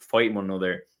fighting one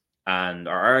another and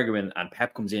are arguing. And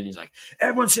Pep comes in, he's like,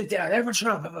 everyone sit down, everyone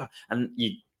shut up. Blah, blah. And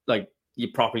you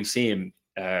properly see him.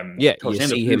 Yeah, towards you the end of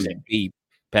see him losing. be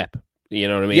Pep. You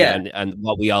know what I mean? Yeah, And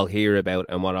what we all hear about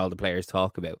and what all the players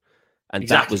talk about. And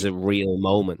that was exactly. a real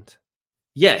moment.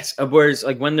 Yes. Whereas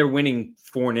like when they're winning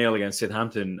 4-0 against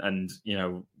Southampton and,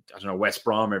 I don't know, West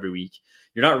Brom every week,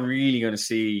 you're not really going to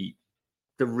see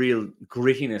the real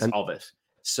grittiness And of it.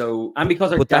 So, and because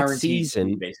they're but that guaranteed to win,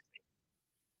 season, basically.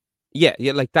 yeah,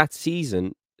 like that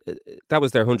season, that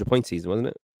was their 100-point season, wasn't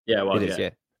it? Yeah, It well, is, yeah. yeah.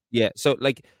 Yeah. So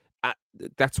like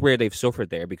that's where they've suffered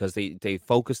there, because they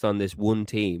focused on this one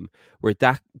team where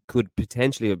that could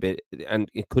potentially have been,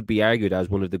 and it could be argued as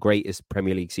one of the greatest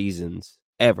Premier League seasons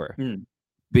ever, Mm.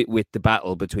 with the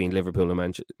battle between Liverpool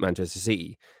and Manchester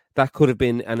City. That could have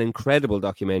been an incredible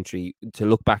documentary to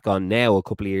look back on now, a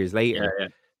couple of years Yeah, later, yeah.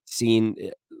 seeing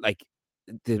like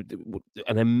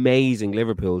an amazing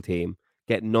Liverpool team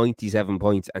get 97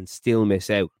 points and still miss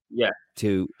out Yeah.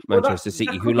 to Well, Manchester City,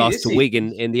 that who could be lost this to season.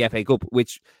 Wigan in the FA Cup,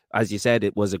 which, as you said,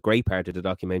 it was a great part of the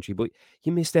documentary. But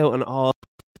you missed out on all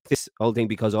this whole thing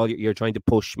because you're trying to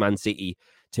push Man City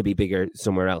to be bigger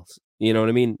somewhere else. You know what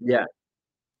I mean? Yeah.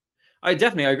 I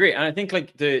definitely agree. And I think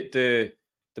like the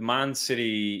Man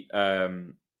City, like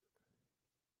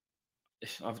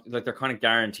they're kind of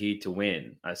guaranteed to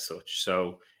win as such.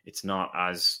 So it's not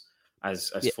as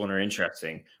Yeah, fun or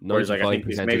interesting. Whereas like I think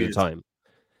this 95% of maybe the time.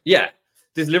 yeah,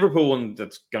 this Liverpool one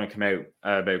that's going to come out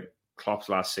about Klopp's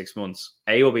last 6 months.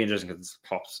 Will be interesting because it's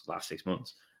Klopp's last 6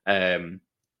 months.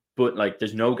 But like,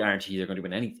 there's no guarantee they're going to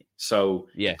win anything. So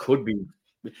Yeah, it could be.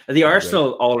 The I agree.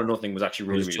 Arsenal All or Nothing was actually I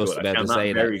really, was really just good. I about to found that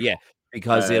say that. very Yeah, fun.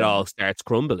 because it Um, all starts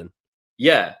crumbling.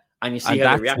 yeah, and you see And how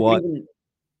they that's react. what,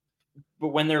 But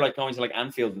when they're like going to like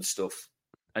Anfield and stuff,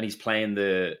 and he's playing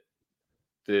the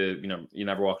You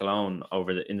Never Walk Alone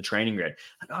in the training ground,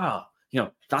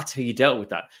 like, that's how you dealt with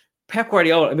that. Pep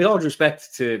Guardiola, with all due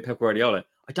respect to Pep Guardiola,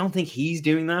 I don't think he's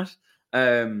doing that.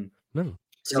 no, because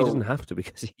he doesn't So have to,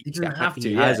 because he doesn't have to.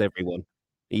 he Yeah. has everyone.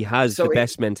 He has the So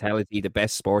best mentality, the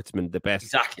best sportsmen, the best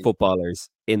exactly. footballers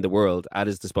in the world at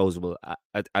his disposal.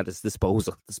 At his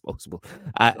disposable.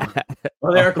 Uh,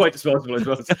 Well, they are quite disposable, I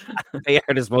suppose. they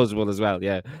are disposable as well.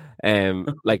 Yeah.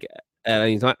 Like at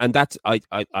any time, and that's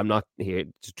I'm not here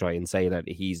to try and say that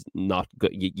he's not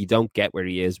good. You don't get where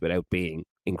he is without being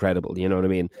incredible. You know what I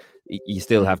mean? You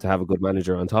still have to have a good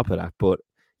manager on top of that. But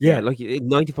yeah, Yeah. like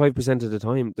 95% of the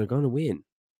time they're going to win,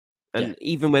 Yeah. and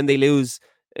even when they lose,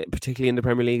 particularly in the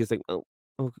Premier League, it's like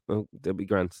they'll be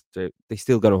grand. They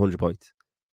still got 100 points.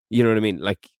 You know what I mean?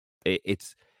 Like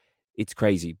it's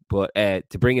crazy. But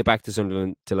to bring it back to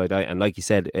Sunderland Till I Die, and like you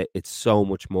said, it's so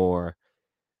much more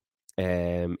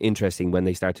interesting when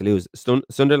they start to lose.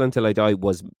 Sunderland Till I Die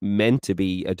was meant to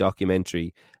be a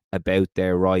documentary about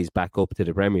their rise back up to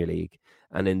the Premier League,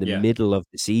 and in the Yeah. middle of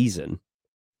the season,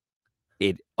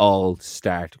 it all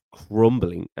started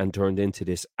crumbling and turned into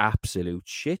this absolute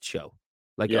shit show.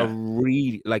 Like a Yeah.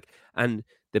 really and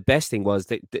the best thing was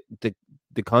that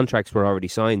the contracts were already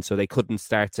signed, so they couldn't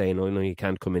start saying, "Oh no, you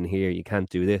can't come in here, you can't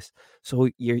do this." So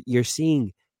you're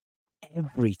seeing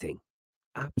everything,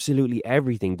 absolutely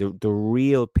everything, the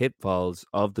real pitfalls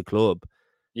of the club.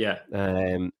 Yeah.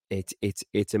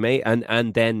 It's amazing,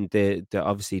 and then the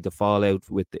obviously the fallout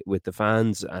with the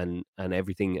fans and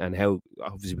everything, and how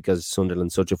obviously because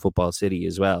Sunderland's such a football city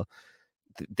as well,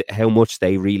 how much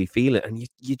they really feel it, and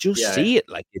you just Yeah. see it,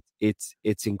 like it's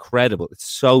incredible. It's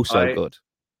so I good.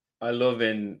 I love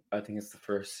I think it's the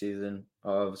first season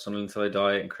of Sunderland Till I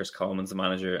Die, and Chris Coleman's the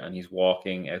manager, and he's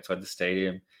walking outside the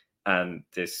stadium, and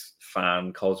this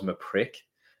fan calls him a prick,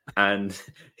 and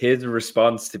his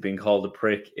response to being called a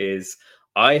prick is,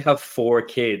 "I have 4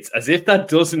 kids," as if that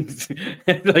doesn't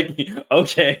like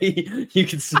okay, you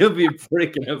can still be a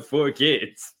prick and have 4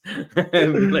 kids,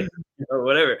 like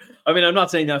whatever. I mean, I'm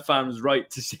not saying that fan was right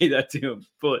to say that to him,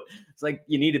 but it's like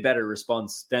you need a better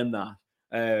response than that.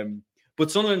 But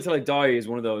Sunderland Till I Die is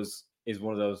one of those. It's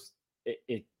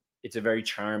a very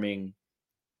charming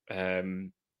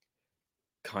kind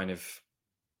of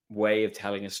way of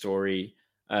telling a story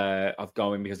of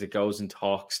going, because it goes and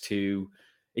talks to.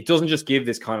 It doesn't just give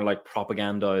this kind of like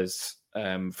propagandized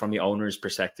from the owner's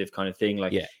perspective kind of thing.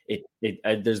 Like Yeah.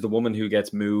 There's the woman who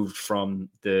gets moved from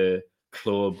the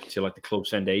club to like the club's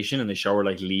foundation, and they show her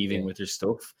like leaving Yeah. with her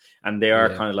stuff, and they are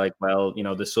Yeah. kind of like, well, you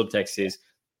know, the subtext is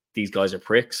these guys are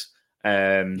pricks,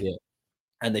 and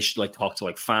they should like talk to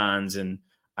like fans and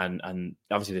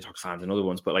obviously they talk to fans and other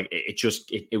ones, but like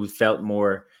it felt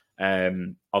more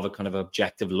of a kind of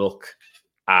objective look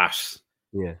at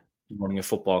running a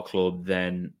football club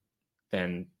than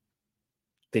they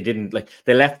didn't like,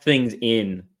 they left things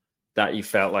in that you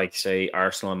felt like, say,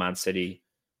 Arsenal and Man City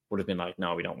would have been like,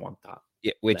 no, we don't want that.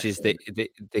 Yeah, which is the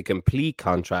complete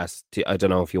contrast to, I don't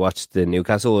know if you watched the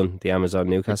Newcastle one, the Amazon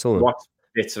Newcastle one. Watched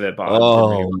bits of it, but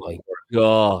oh my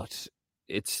God.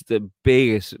 It's the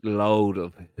biggest load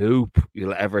of hoop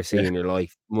you'll ever see in your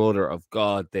life. Mother of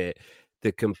God, the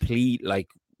complete like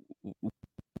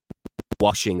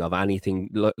washing of anything.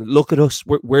 Look at us.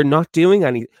 We're not doing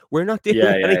anything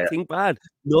bad.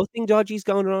 Nothing dodgy's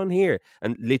going on here.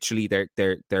 And literally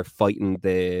they're fighting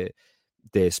the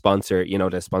sponsor, you know,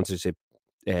 the sponsorship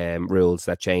rules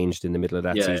that changed in the middle of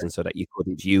that season so that you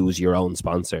couldn't use your own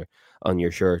sponsor on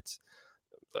your shirts.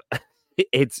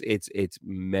 It's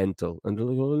mental. And they're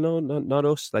like, oh, no, not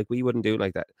us. Like, we wouldn't do it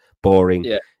like that. Boring.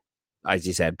 Yeah. As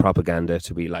you said, propaganda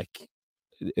to be like,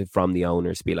 from the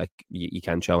owners, be like, you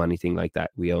can't show anything like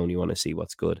that. We only want to see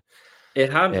what's good.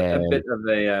 It had a bit of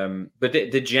a, but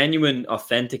the genuine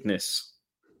authenticness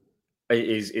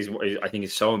is I think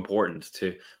is so important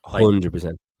to, like,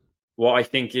 100%. What I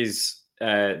think is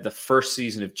the first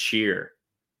season of Cheer.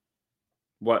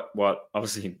 What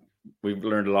obviously we've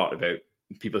learned a lot about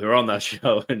people who are on that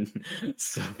show and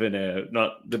stuff, and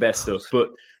not the best stuff, but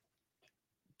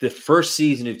the first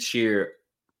season of Cheer,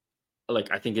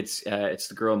 like, I think it's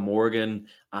the girl Morgan,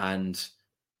 and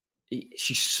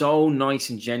she's so nice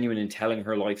and genuine in telling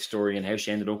her life story and how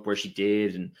she ended up where she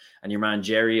did, and your man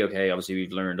Jerry. Okay, obviously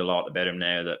we've learned a lot about him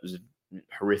now. That was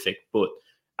horrific, but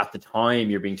at the time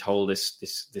you're being told this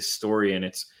story, and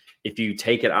it's, if you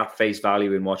take it at face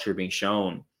value in what you're being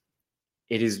shown,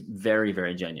 it is very,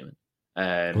 very genuine.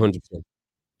 100%.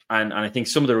 And I think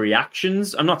some of the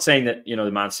reactions, I'm not saying that, you know,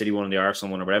 the Man City one and the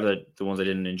Arsenal one or whatever, the ones I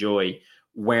didn't enjoy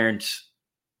weren't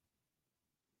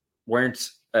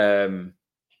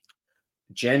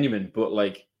genuine, but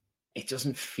like, it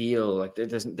doesn't feel like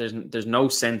there's no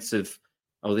sense of,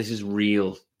 oh, this is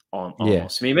real on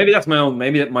almost. I mean, maybe that's my own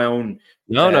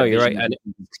no, you're right, and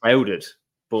clouded,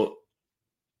 but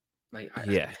like,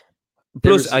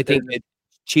 plus I think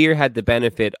Cheer had the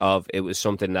benefit of, it was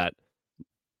something that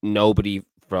nobody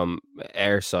from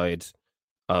our side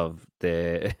of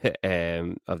the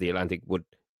Atlantic would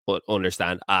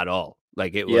understand at all.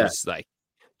 Like, it was like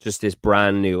just this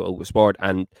brand new sport,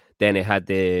 and then it had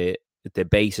the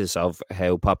basis of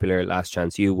how popular Last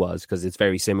Chance U was, because it's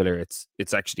very similar.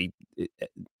 It's actually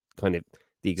kind of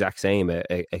the exact same,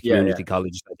 a community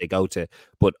college that they go to,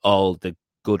 but all the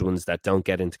good ones that don't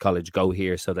get into college go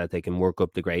here so that they can work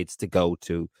up the grades to go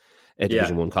to a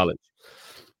Division 1 college.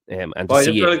 And to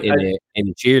see it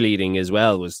in cheerleading as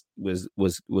well was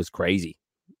crazy.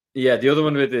 Yeah, the other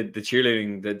one with the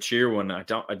cheerleading, the cheer one, I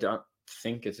don't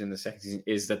think it's in the second season,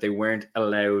 is that they weren't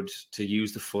allowed to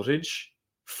use the footage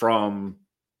from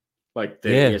like the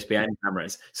ESPN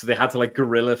cameras, so they had to like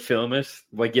guerrilla film it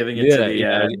by giving it to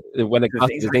the when it got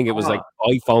to think it was like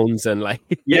iPhones and like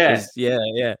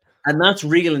and that's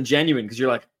real and genuine, because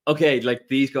you're like, okay, like,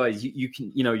 these guys, you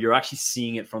can, you know, you're actually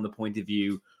seeing it from the point of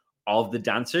view of the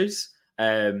dancers,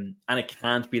 and it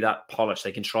can't be that polished.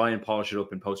 They can try and polish it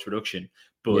up in post-production,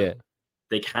 but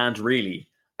they can't really.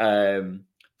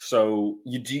 So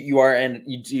you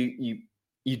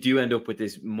do end up with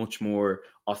this much more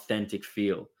authentic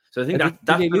feel. So I think that's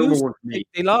the number one for me.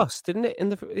 They lost, didn't it? In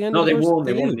the end, no, they won.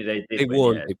 They won.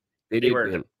 They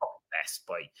were the best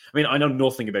by. I mean, I know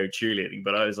nothing about cheerleading,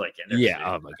 but I was like,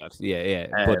 oh my God,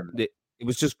 but it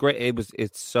was just great.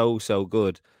 It's so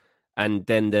good. And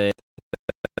then the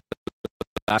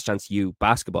Last Chance U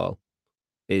basketball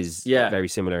is very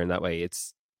similar in that way.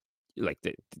 It's like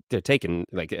they're taking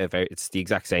like it's the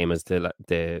exact same as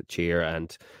the Cheer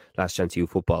and Last Chance U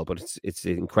football, but it's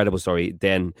an incredible story.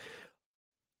 Then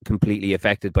completely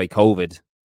affected by COVID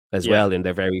as well in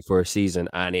their very first season,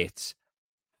 and it's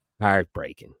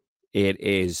heartbreaking. It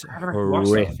is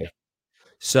horrific.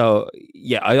 So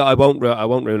I won't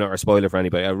ruin it or spoil it for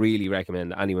anybody. I really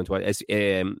recommend anyone to watch,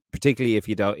 particularly if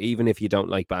you don't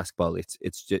like basketball. It's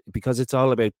just because it's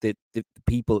all about the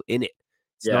people in it.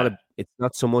 It's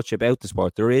not so much about the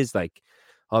sport. There is, like,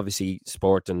 obviously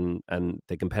sport and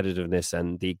the competitiveness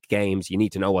and the games. You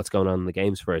need to know what's going on in the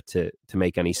games for it to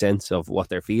make any sense of what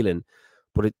they're feeling.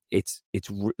 but it's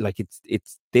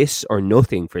this or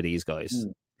nothing for these guys.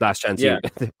 Last chance Yeah.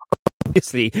 you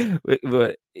obviously,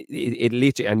 but it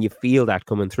literally, and you feel that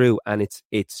coming through, and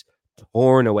it's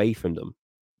torn away from them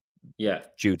Yeah.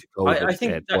 due to I COVID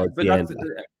think towards that, but the that's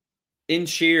end. in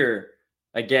sheer.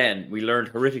 Again, we learned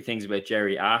horrific things about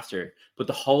Jerry after, but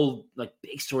the whole like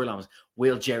big storyline was: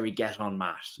 will Jerry get on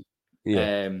Matt?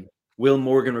 Yeah, Will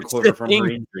Morgan it's the recover from her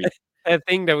thing. injury? A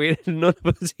thing that we none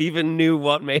of us even knew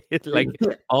what made it like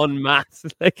en masse.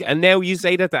 Like, and now you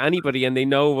say that to anybody, and they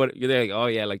know what you're like. Oh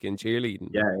yeah, like in cheerleading.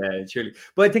 Yeah, surely.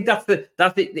 But I think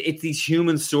it's these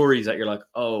human stories that you're like,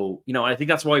 oh, I think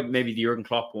that's why maybe the Jurgen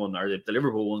Klopp one or the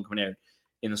Liverpool one coming out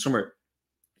in the summer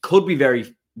could be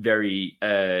very, very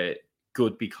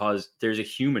good because there's a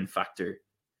human factor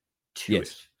to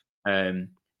Yes. it.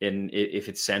 If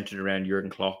it's centered around Jurgen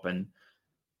Klopp and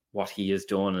what he has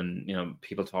done, and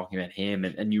people talking about him,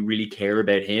 and you really care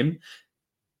about him,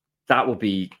 that would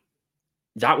be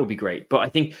great. But I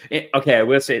think okay, I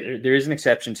will say there is an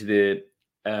exception to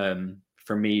the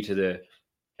for me to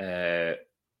the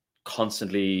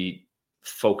constantly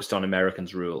focused on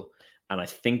Americans rule, and I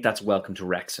think that's welcome to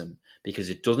Wrexham because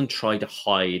it doesn't try to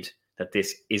hide that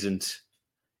this isn't.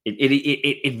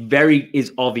 It very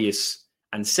is obvious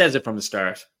and says it from the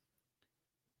start.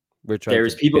 We're trying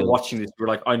There's to people build. watching this who are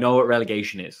like, I know what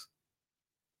relegation is,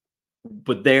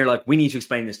 but they're like, we need to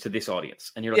explain this to this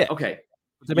audience, and you're like, Yeah, okay, to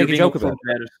you're make a being joke about upfront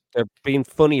it. about it. They're being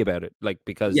funny about it, like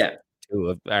because Yeah, two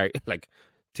of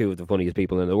the funniest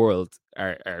people in the world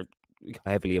are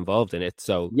heavily involved in it.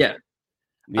 So yeah.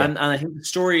 yeah, And I think the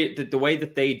story, the way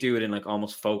that they do it in like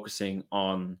almost focusing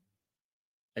on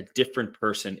a different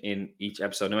person in each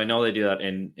episode. Now I know they do that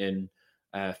in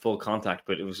Full Contact,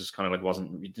 but it was just kind of like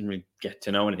you didn't really get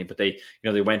to know anything. But they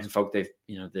they went and focused.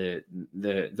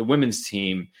 The women's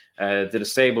team, the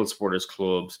disabled supporters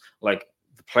clubs, like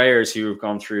the players who have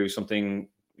gone through something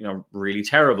really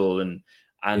terrible, and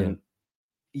yeah,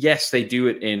 yes, they do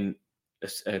it in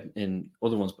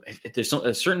other ones, but there's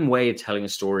a certain way of telling a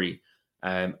story.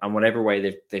 And whatever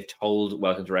way they've told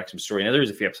Welcome to Wrexham's story. Now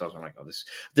there's a few episodes where I'm like, oh, this.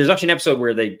 There's actually an episode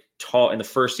where they talk in the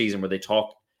first season where they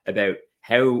talk about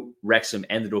how Wrexham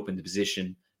ended up in the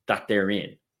position that they're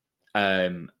in,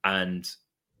 and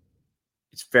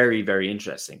it's very, very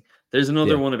interesting. There's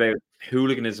another yeah, one about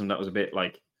hooliganism that was a bit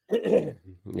like yeah,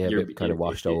 a bit kind of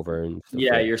washed over and stuff.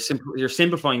 yeah, Yeah, you're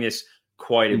simplifying this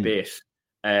quite a mm, bit.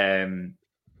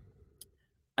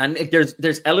 And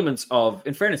there's elements of,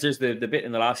 in fairness, there's the bit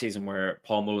in the last season where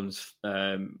Paul Mullen's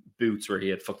boots where he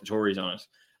had "fuck the Tories" on it,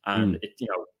 and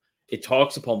it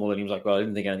talks to Paul Mullen. He was like, "Well, I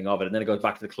didn't think anything of it," and then it goes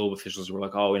back to the club officials who were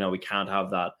like, "Oh, we can't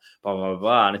have that," blah blah blah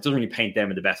blah, and it doesn't really paint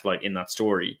them in the best light in that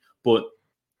story. But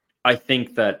I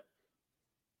think that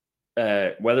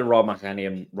whether Rob McElhenney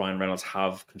and Ryan Reynolds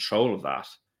have control of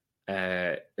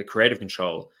that, the creative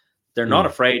control, they're not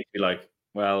afraid to be like,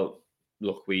 "Well,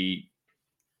 look, we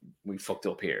fucked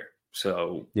up here.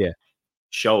 So yeah,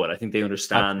 show it." I think they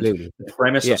understand absolutely. the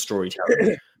premise Yeah, of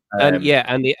storytelling.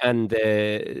 and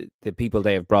the people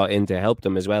they have brought in to help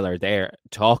them as well are there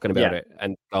talking about Yeah, it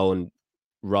and going,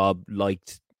 Rob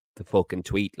liked the fucking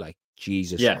tweet, like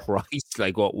Jesus yeah, Christ,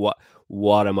 like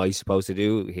what am I supposed to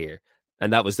do here?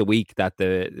 And that was the week that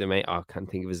the mate, I can't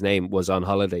think of his name, was on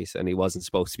holidays and he wasn't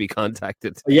supposed to be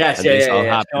contacted. yes, And yeah, this yeah, all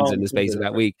yeah. happens in Sean, the space of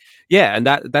that week. Yeah, and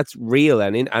that's real.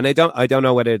 And I don't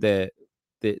know whether the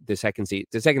second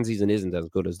season isn't as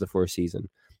good as the first season.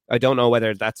 I don't know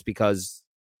whether that's because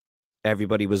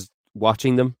everybody was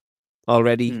watching them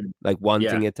already, like yeah,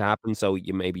 wanting it to happen. So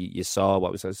you saw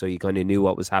what was, so you kind of knew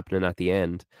what was happening at the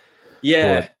end. But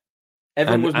yeah.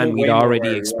 Everyone was and we'd way more already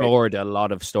aware. You're right. explored a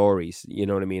lot of stories. You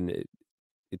know what I mean?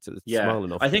 It's a Yeah, small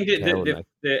enough I think town. Like,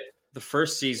 the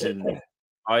first season,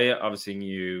 I obviously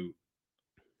knew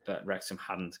that Wrexham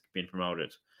hadn't been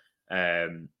promoted,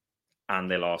 and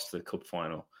they lost the cup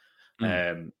final.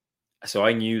 Um, so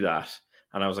I knew that,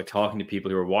 and I was like talking to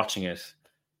people who were watching it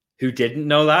who didn't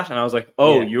know that, and I was like,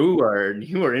 "Oh, yeah, you are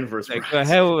in for a like surprise."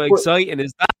 how But exciting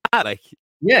is that? Like,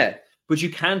 yeah, but you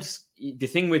can't. The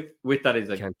thing with that is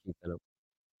you like can't keep that up.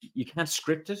 you can't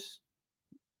script it.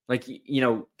 Like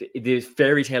the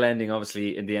fairy tale ending,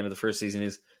 obviously, in the end of the first season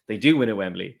is they do win at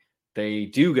Wembley, they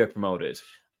do get promoted,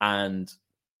 and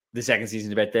the second season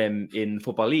is about them in the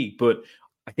Football League. But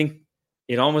I think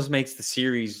it almost makes the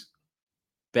series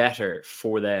better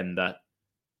for them that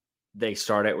they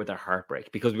start out with a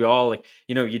heartbreak, because we all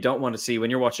you don't want to see when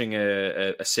you're watching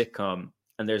a sitcom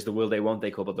and there's the will they won't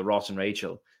they couple, the Ross and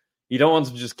Rachel. You don't want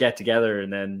them to just get together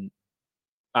and then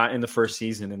in the first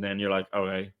season and then you're like,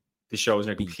 okay, the show is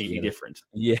now Big completely deal. different.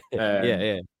 Yeah, yeah, Um,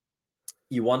 yeah.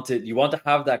 you want to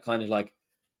have that kind of like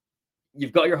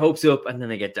you've got your hopes up, and then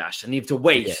they get dashed, and you have to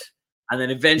wait, Yeah. and then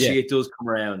eventually it does come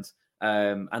around.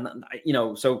 And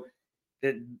so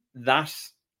that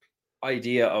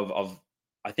idea of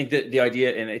I think that the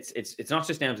idea, and it's not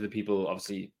just down to the people.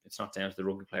 Obviously, it's not down to the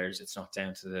rugby players. It's not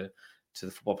down to the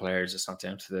football players. It's not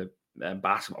down to the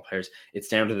basketball players. It's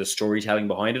down to the storytelling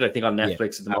behind it. I think on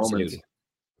Netflix at the moment,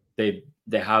 they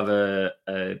have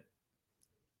a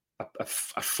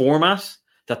format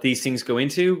that these things go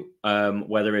into,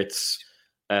 whether it's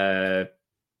Drive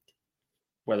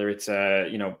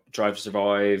to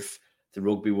Survive, the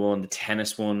rugby one, the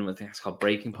tennis one. I think it's called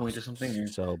Breaking Point or something.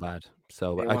 So bad.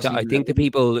 I think the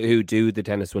people who do the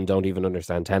tennis one don't even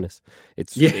understand tennis.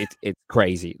 It's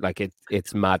crazy. Like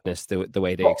it's madness the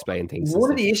way they explain things. One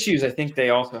of the issues I think they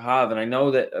also have, and I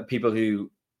know that people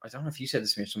who, I don't know if you said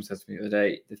this to me or someone said to me the other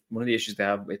day, one of the issues they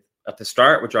have at the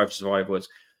start with Drive to Survive was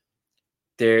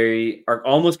they are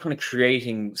almost kind of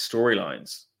creating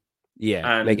storylines.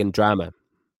 Yeah, and making drama.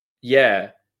 Yeah.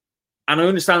 And I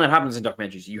understand that happens in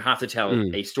documentaries. You have to tell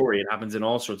a story. It happens in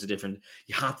all sorts of different...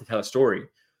 You have to tell a story.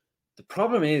 The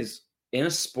problem is, in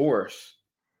a sport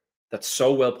that's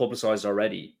so well publicized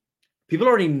already, people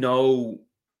already know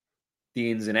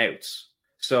the ins and outs.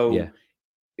 So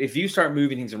if you start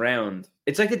moving things around,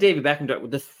 it's like the David Beckham...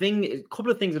 a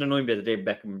couple of things that annoy me about the David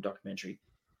Beckham documentary.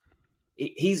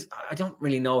 I don't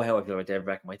really know how I feel about David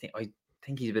Beckham. I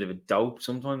think he's a bit of a dope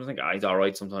sometimes. I think he's all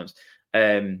right sometimes.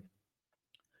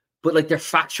 But like, they're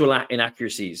factual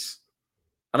inaccuracies.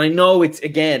 And I know it's,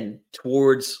 again,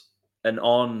 towards an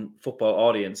on-football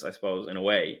audience, I suppose, in a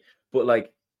way. But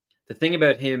like, the thing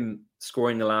about him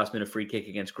scoring the last-minute free kick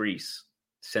against Greece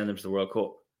to send them to the World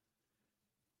Cup,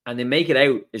 and they make it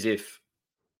out as if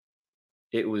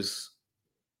it was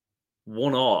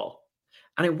 1-1,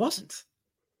 and it wasn't.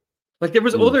 Like, there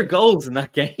was other goals in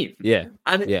that game. Yeah,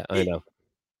 and I know.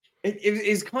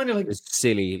 It's kind of like... It's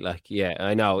silly. Like,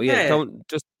 I know. Yeah,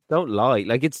 don't lie.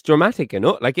 Like, it's dramatic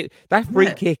enough. Like that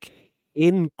free kick,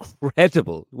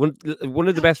 incredible. One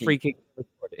of the best free kicks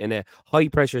in a high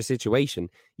pressure situation.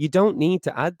 You don't need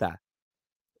to add that.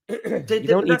 You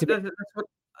don't need to.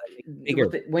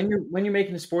 When you're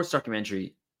making a sports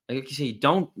documentary, like you say,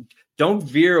 don't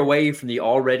veer away from the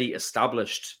already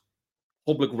established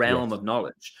public realm of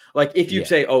knowledge. Like, if you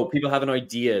say, oh, people have an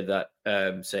idea that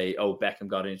say, oh, Beckham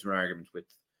got into an argument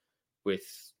with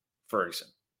Ferguson,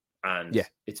 and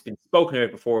it's been spoken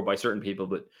about before by certain people,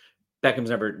 but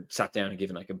Beckham's never sat down and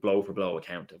given like a blow for blow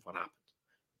account of what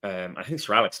happened. I think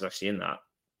Sir Alex is actually in that,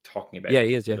 talking about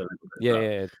he is. They will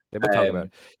talk about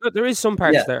it. But there is some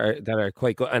parts that are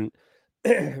quite good. And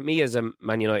me as a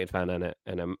Man United fan and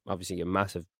I'm obviously a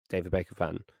massive David Beckham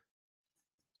fan,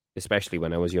 especially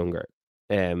when I was younger.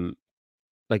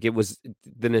 Like, it was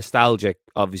the nostalgic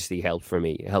obviously helped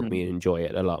me enjoy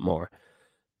it a lot more.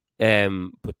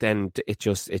 But then it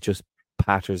just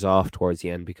patters off towards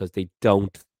the end because they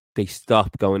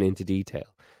stop going into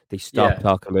detail. They stop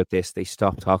talking about this, they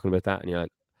stop talking about that, and you're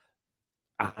like,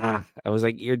 I was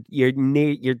like, you're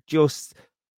just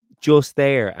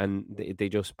there, and they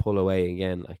just pull away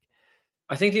again. Like,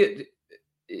 I think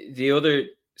the other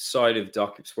side of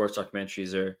sports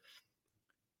documentaries are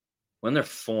when they're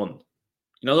fun.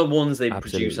 You know, the ones they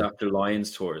produce after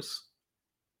Lions tours.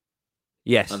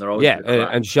 Yes, and they're always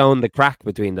and showing the crack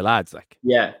between the lads, like,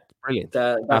 brilliant.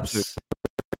 That's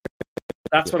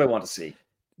what I want to see.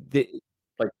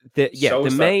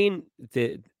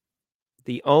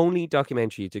 The only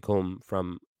documentary to come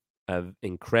from an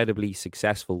incredibly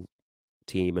successful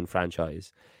team and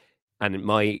franchise, and in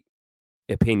my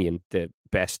opinion, the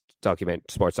best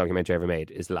sports documentary ever made,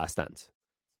 is The Last Dance.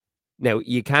 Now,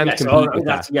 you can't compete with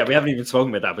that. Yeah, we haven't even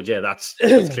spoken about that, but that's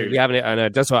clearly... we haven't,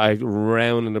 and that's why I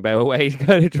round and about way to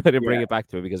kind of try to bring it back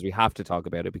to it, because we have to talk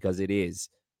about it, because it is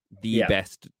the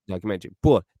best documentary.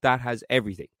 But that has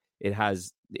everything. It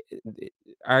has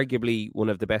arguably one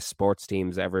of the best sports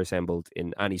teams ever assembled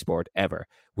in any sport ever,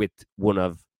 with one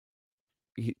of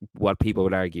what people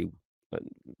would argue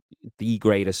the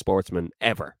greatest sportsman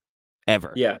ever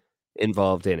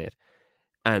involved in it.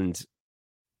 And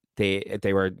they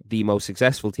were the most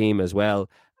successful team as well,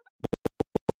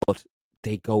 but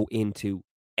they go into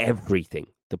everything,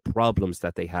 the problems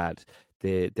that they had,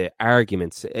 the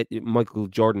arguments. Michael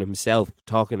Jordan himself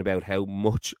talking about how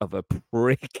much of a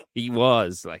prick he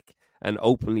was, like, and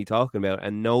openly talking about it,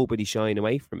 and nobody shying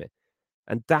away from it.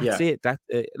 And that's it. That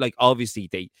like, obviously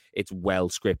it's well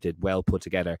scripted, well put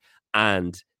together,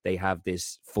 and they have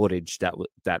this footage that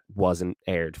wasn't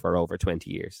aired for over 20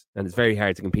 years, and it's very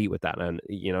hard to compete with that. And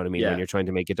you know what I mean? When you're trying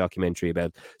to make a documentary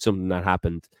about something that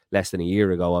happened less than a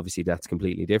year ago, obviously that's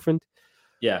completely different.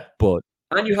 Yeah, but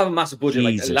And you have a massive budget.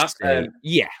 Like Jesus sake.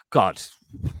 Yeah, God.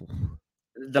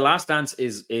 The Last Dance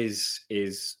is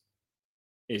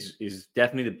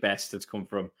definitely the best that's come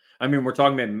from. I mean, we're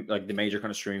talking about like the major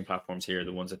kind of streaming platforms here,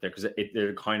 the ones that because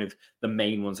they're kind of the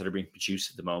main ones that are being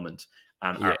produced at the moment.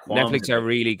 And Yeah, our qualms, Netflix are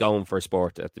really going for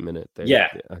sport at the minute. yeah.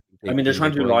 I mean, they're They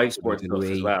trying to do bought live sports stuff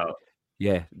as WWE. well,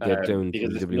 Yeah, they're doing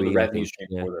because it's another WWE, I revenue think. stream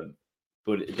Yeah, for them.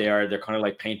 But they're kind of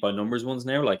like paint by numbers ones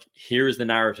now. Like, here is the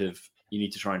narrative. You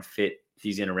need to try and fit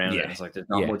these in around it. And it's like there's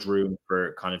not much room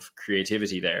for kind of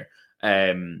creativity there.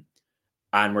 And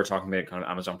we're talking about kind of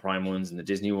Amazon Prime ones and the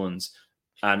Disney ones.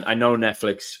 And I know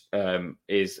Netflix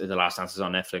is The Last Dance is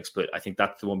on Netflix, but I think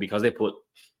that's the one because they put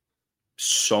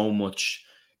so much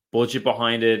budget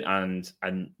behind it, and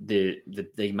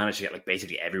they managed to get like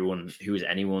basically everyone who is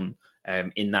anyone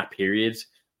in that period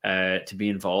to be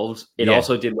involved. It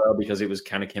also did well because it was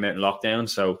kind of came out in lockdown,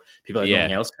 so people had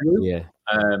nothing else to do. Yeah.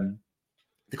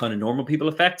 The kind of normal people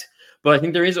effect. But I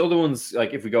think there is other ones,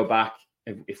 like if we go back,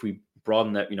 if we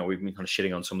broaden that, we've been kind of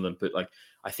shitting on some of them, but like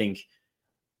I think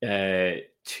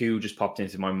two just popped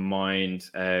into my mind.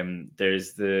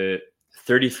 There's the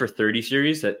 30 for 30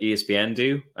 series that ESPN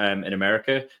do in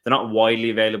America. They're not widely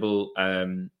available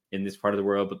in this part of the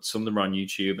world, but some of them are on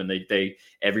YouTube, and they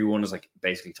everyone is like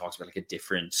basically talks about like a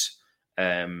different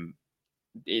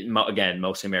again,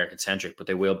 mostly American centric, but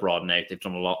they will broaden out. They've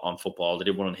done a lot on football. They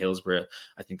did one on Hillsborough.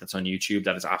 I think that's on YouTube.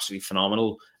 That is absolutely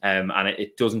phenomenal. And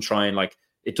it doesn't try and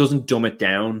it doesn't dumb it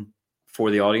down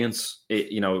for the audience. It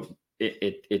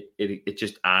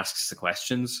just asks the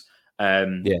questions.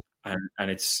 And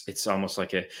it's almost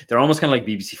like they're almost kind of like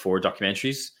BBC4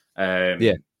 documentaries.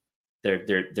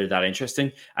 They're that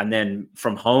interesting. And then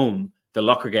from home, the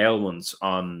Locker Gale ones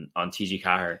on TG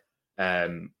Carr are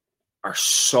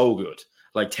so good.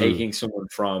 Like taking someone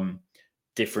from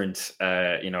different,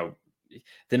 they're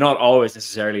not always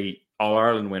necessarily All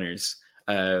Ireland winners.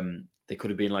 They could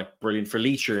have been like brilliant for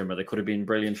Leitrim, or they could have been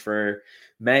brilliant for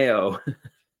Mayo.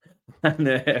 And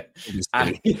you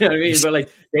know what I mean? But like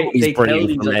they tell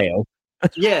these like, Mayo.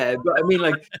 Yeah, but I mean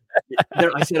like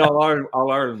I said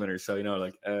all Ireland winners, so but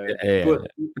you know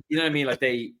what I mean? Like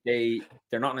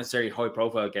they're not necessarily high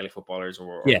profile Gaelic footballers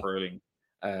or hurling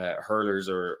hurlers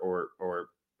or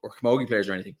camogie players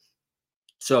or anything.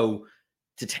 So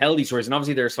to tell these stories, and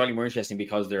obviously they're slightly more interesting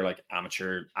because they're like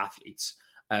amateur athletes.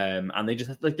 And they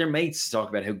just like their mates to talk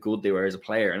about how good they were as a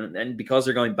player. And because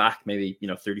they're going back maybe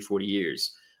 30, 40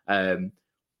 years,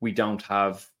 we don't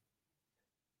have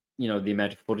the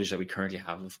amount of footage that we currently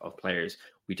have of players.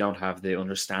 We don't have the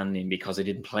understanding because they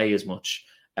didn't play as much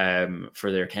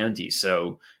for their counties.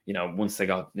 So once they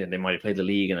they might have played the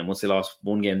league, and then once they lost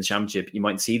one game in the championship, you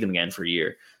might see them again for a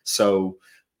year. So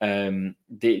I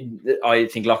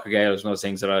think Locker Gale is one of those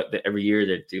things that every year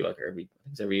they do, like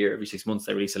every 6 months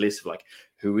they release a list of like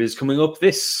who is coming up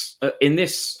in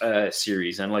this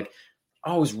series, and like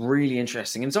always really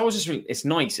interesting. And it's always just it's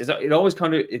nice. It always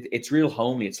kind of it's real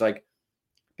homely. It's like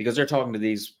because they're talking to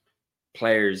these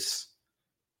players'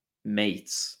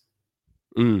 mates.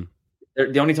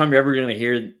 The only time you're ever going to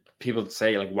hear people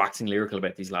say like waxing lyrical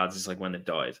about these lads is like when they've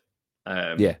died.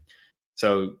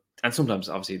 So, and sometimes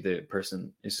obviously the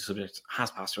person is the subject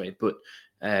has passed away, but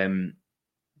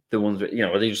the ones that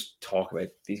where they just talk about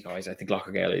these guys, I think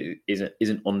Locker Gale is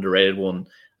an underrated one.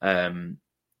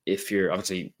 If you're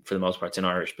obviously for the most part it's in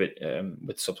Irish, but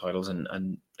with subtitles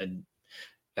and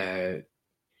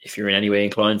if you're in any way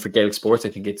inclined for Gaelic sports, I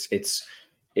think it's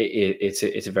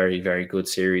a very, very good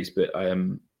series. But I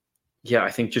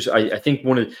think I think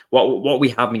one of what we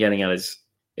have been getting at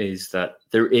is that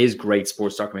there is great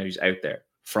sports documentaries out there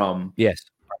from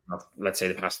let's say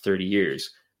the past 30 years,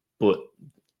 but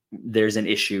there's an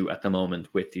issue at the moment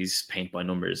with these paint by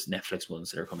numbers Netflix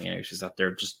ones that are coming out, is that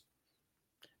they're just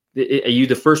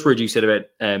the first word you said about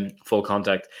Full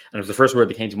Contact, and it was the first word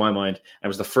that came to my mind, and it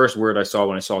was the first word I saw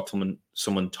when I saw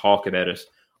someone talk about it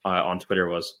on Twitter,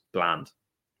 was bland.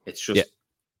 It's just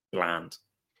bland.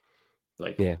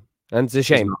 Like, and it's a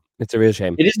shame. It's a real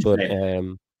shame. It is a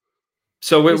shame.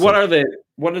 So what are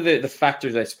the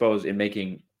factors, I suppose, in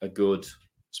making a good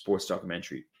sports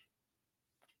documentary?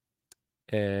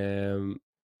 For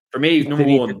me, number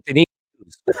one,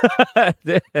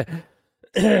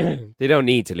 they don't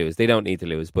need to lose. They don't need to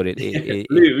lose, but it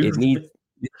needs.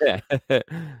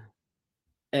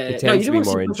 It tends to be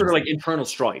more interesting. Sort of like internal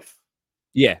strife.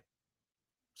 Yeah,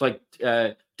 it's like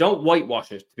don't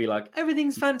whitewash it to be like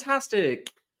everything's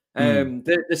fantastic.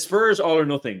 The Spurs all or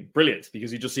nothing, brilliant,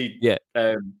 because you just see.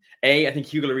 I think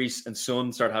Hugo Lloris and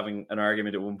Son start having an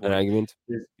argument at one point.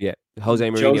 Jose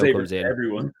Mourinho comes in,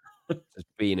 everyone just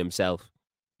being himself.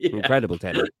 Yeah. Incredible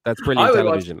telly. That's I brilliant would watch.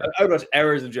 television. Like, I would watch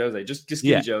hours of Jose. Just give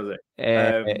yeah, me Jose.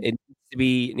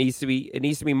 it needs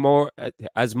to be more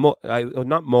as much,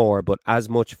 not more, but as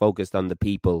much focused on the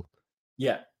people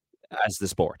Yeah. as the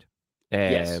sport.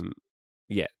 Yes.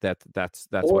 Yeah, that's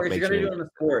Or what if you're makes gonna you do it on a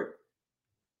sport,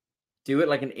 do it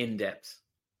like an in-depth.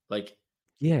 Like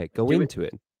yeah, go do it. into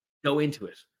it. Go into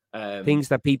it. Things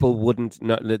that people wouldn't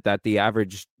not that the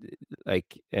average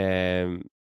like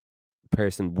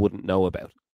person wouldn't know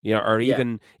about. You know, or Yeah.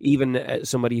 even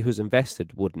somebody who's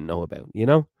invested wouldn't know about. You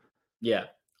know. Yeah.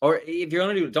 Or if you're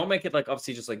gonna do it, don't make it like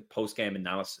obviously just like post game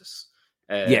analysis.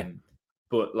 Yeah,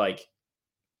 But like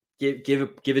give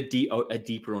a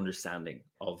deeper understanding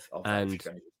of that if and you're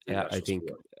going to do the I actual think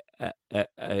sport.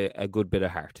 a good bit of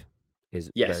heart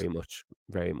is Yes,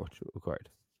 very much required.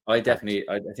 Heart.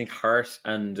 I think heart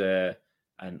and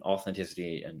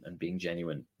authenticity and being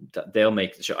genuine, they'll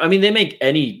make the show. I mean, they make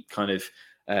any kind of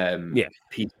Yeah,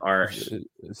 piece of art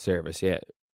service. Yeah,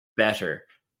 better,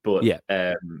 but yeah,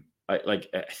 I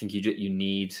think you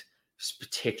need,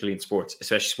 particularly in sports,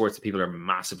 especially sports that people are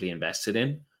massively invested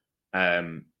in.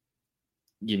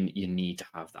 You need to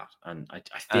have that, and I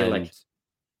feel and like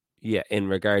yeah, in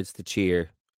regards to cheer,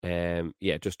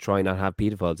 yeah, just try not have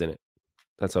pedophiles in it.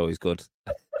 That's always good.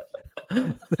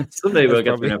 someday That's we'll get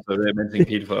to an probably episode of mentioning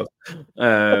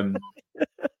pedophiles.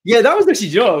 Yeah, that was actually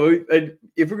Joe. And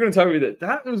if we're going to talk about that,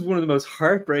 that was one of the most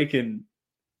heartbreaking.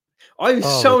 I was oh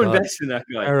my so god, invested in that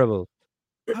guy. terrible.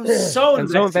 I was so And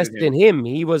so invested in invested him. in him.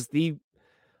 He was the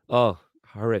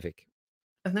horrific,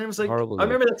 And then it was like, horrible I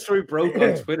guy. remember that story broke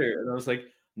on Twitter, and I was like,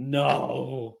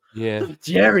 no, Yeah,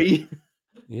 Jerry.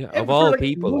 yeah. Of And for all like a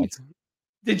people, like, month,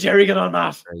 did Jerry get on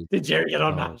that? right. Did Jerry get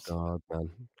on Oh that?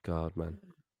 God, man.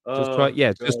 Oh, Just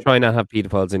God. try not have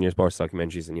pedophiles in your sports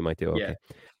documentaries, and you might do Yeah, okay.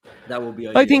 that would be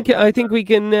ideal. I think we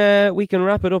can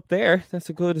wrap it up there. That's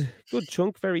a good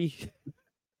chunk.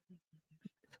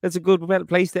 That's a good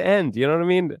place to end. You know what I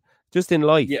mean? Just in Yeah.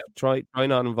 life, try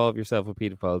not involve yourself with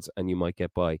pedophiles, and you might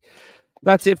get by.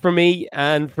 That's it for me,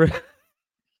 and for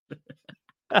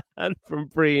and from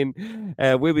Brían.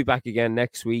 We'll be back again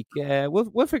next week.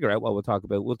 We'll figure out what we'll talk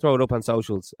about. We'll throw it up on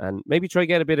socials and maybe try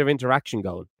get a bit of interaction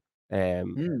going.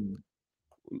 Um,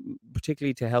 Hmm.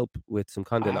 particularly to help with some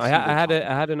content. That's some good I content.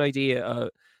 had an idea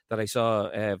that I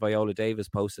saw Viola Davis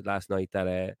posted last night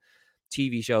that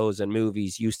TV shows and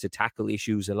movies used to tackle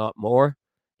issues a lot more,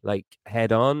 like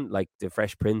head on. Like the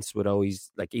Fresh Prince would always,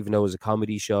 like, even though it was a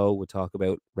comedy show, would talk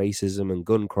about racism and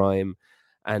gun crime,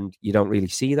 and you don't really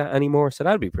see that anymore. So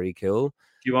that'd be pretty cool. Do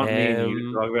you want me and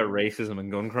you to talk about racism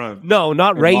and gun crime? No,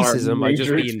 not And our racism. I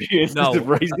just major mean experiences of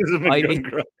racism and I gun mean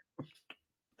crime.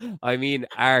 I mean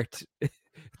art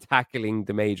tackling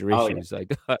the major Oh, yeah. issues.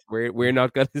 Like we're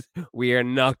not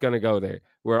gonna go there.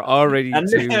 We're already And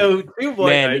two now, two white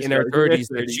men Irish in our guys in their 30s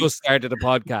that 30s. just started a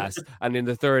podcast, and in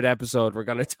the third episode we're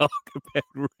gonna talk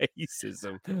about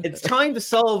racism. It's time to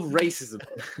solve racism.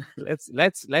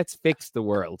 Let's fix the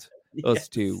world. Us Yes.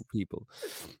 two people.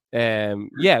 Yeah,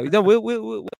 no,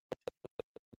 we'll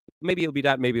maybe it'll be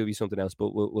that, maybe it'll be something else,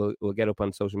 but we'll get up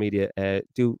on social media.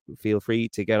 Do feel free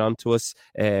to get on to us.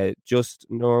 Just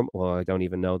norm. Oh, I don't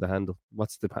even know the handle.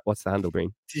 What's the handle,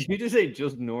 Brían? Did you just say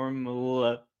just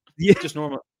normal? Yeah, Just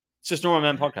normal. It's just normal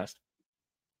man podcast.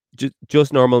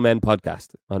 just normal men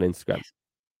podcast on Instagram.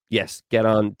 Yes, get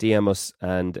on, DM us,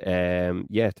 and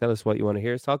yeah, tell us what you want to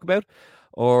hear us talk about,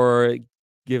 or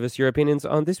give us your opinions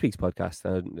on this week's podcast.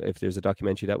 And if there's a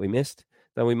documentary that we missed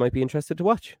that we might be interested to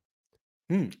watch.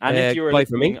 And if you were bye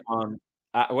for me. listening on,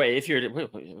 if you're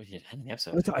ending the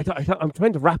episode, I'm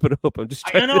trying to wrap it up. I'm just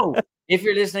trying. I know. If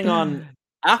you're listening on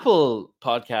Apple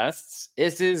Podcasts,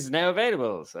 it is now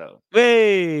available. So,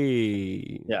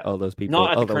 hey, yeah, all those people,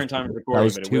 not at all the those current time of people, recording,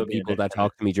 those but it two will be. people that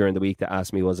talked to me during the week that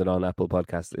asked me was it on Apple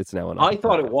Podcast. It's now on. I Apple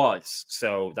thought Podcast. it was,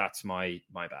 so that's my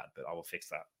bad. But I will fix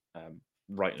that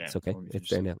right now. It's okay. It's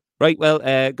there now. Right. Well,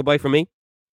 goodbye from me,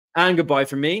 and goodbye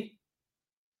from me.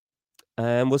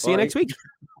 and we'll see you next week.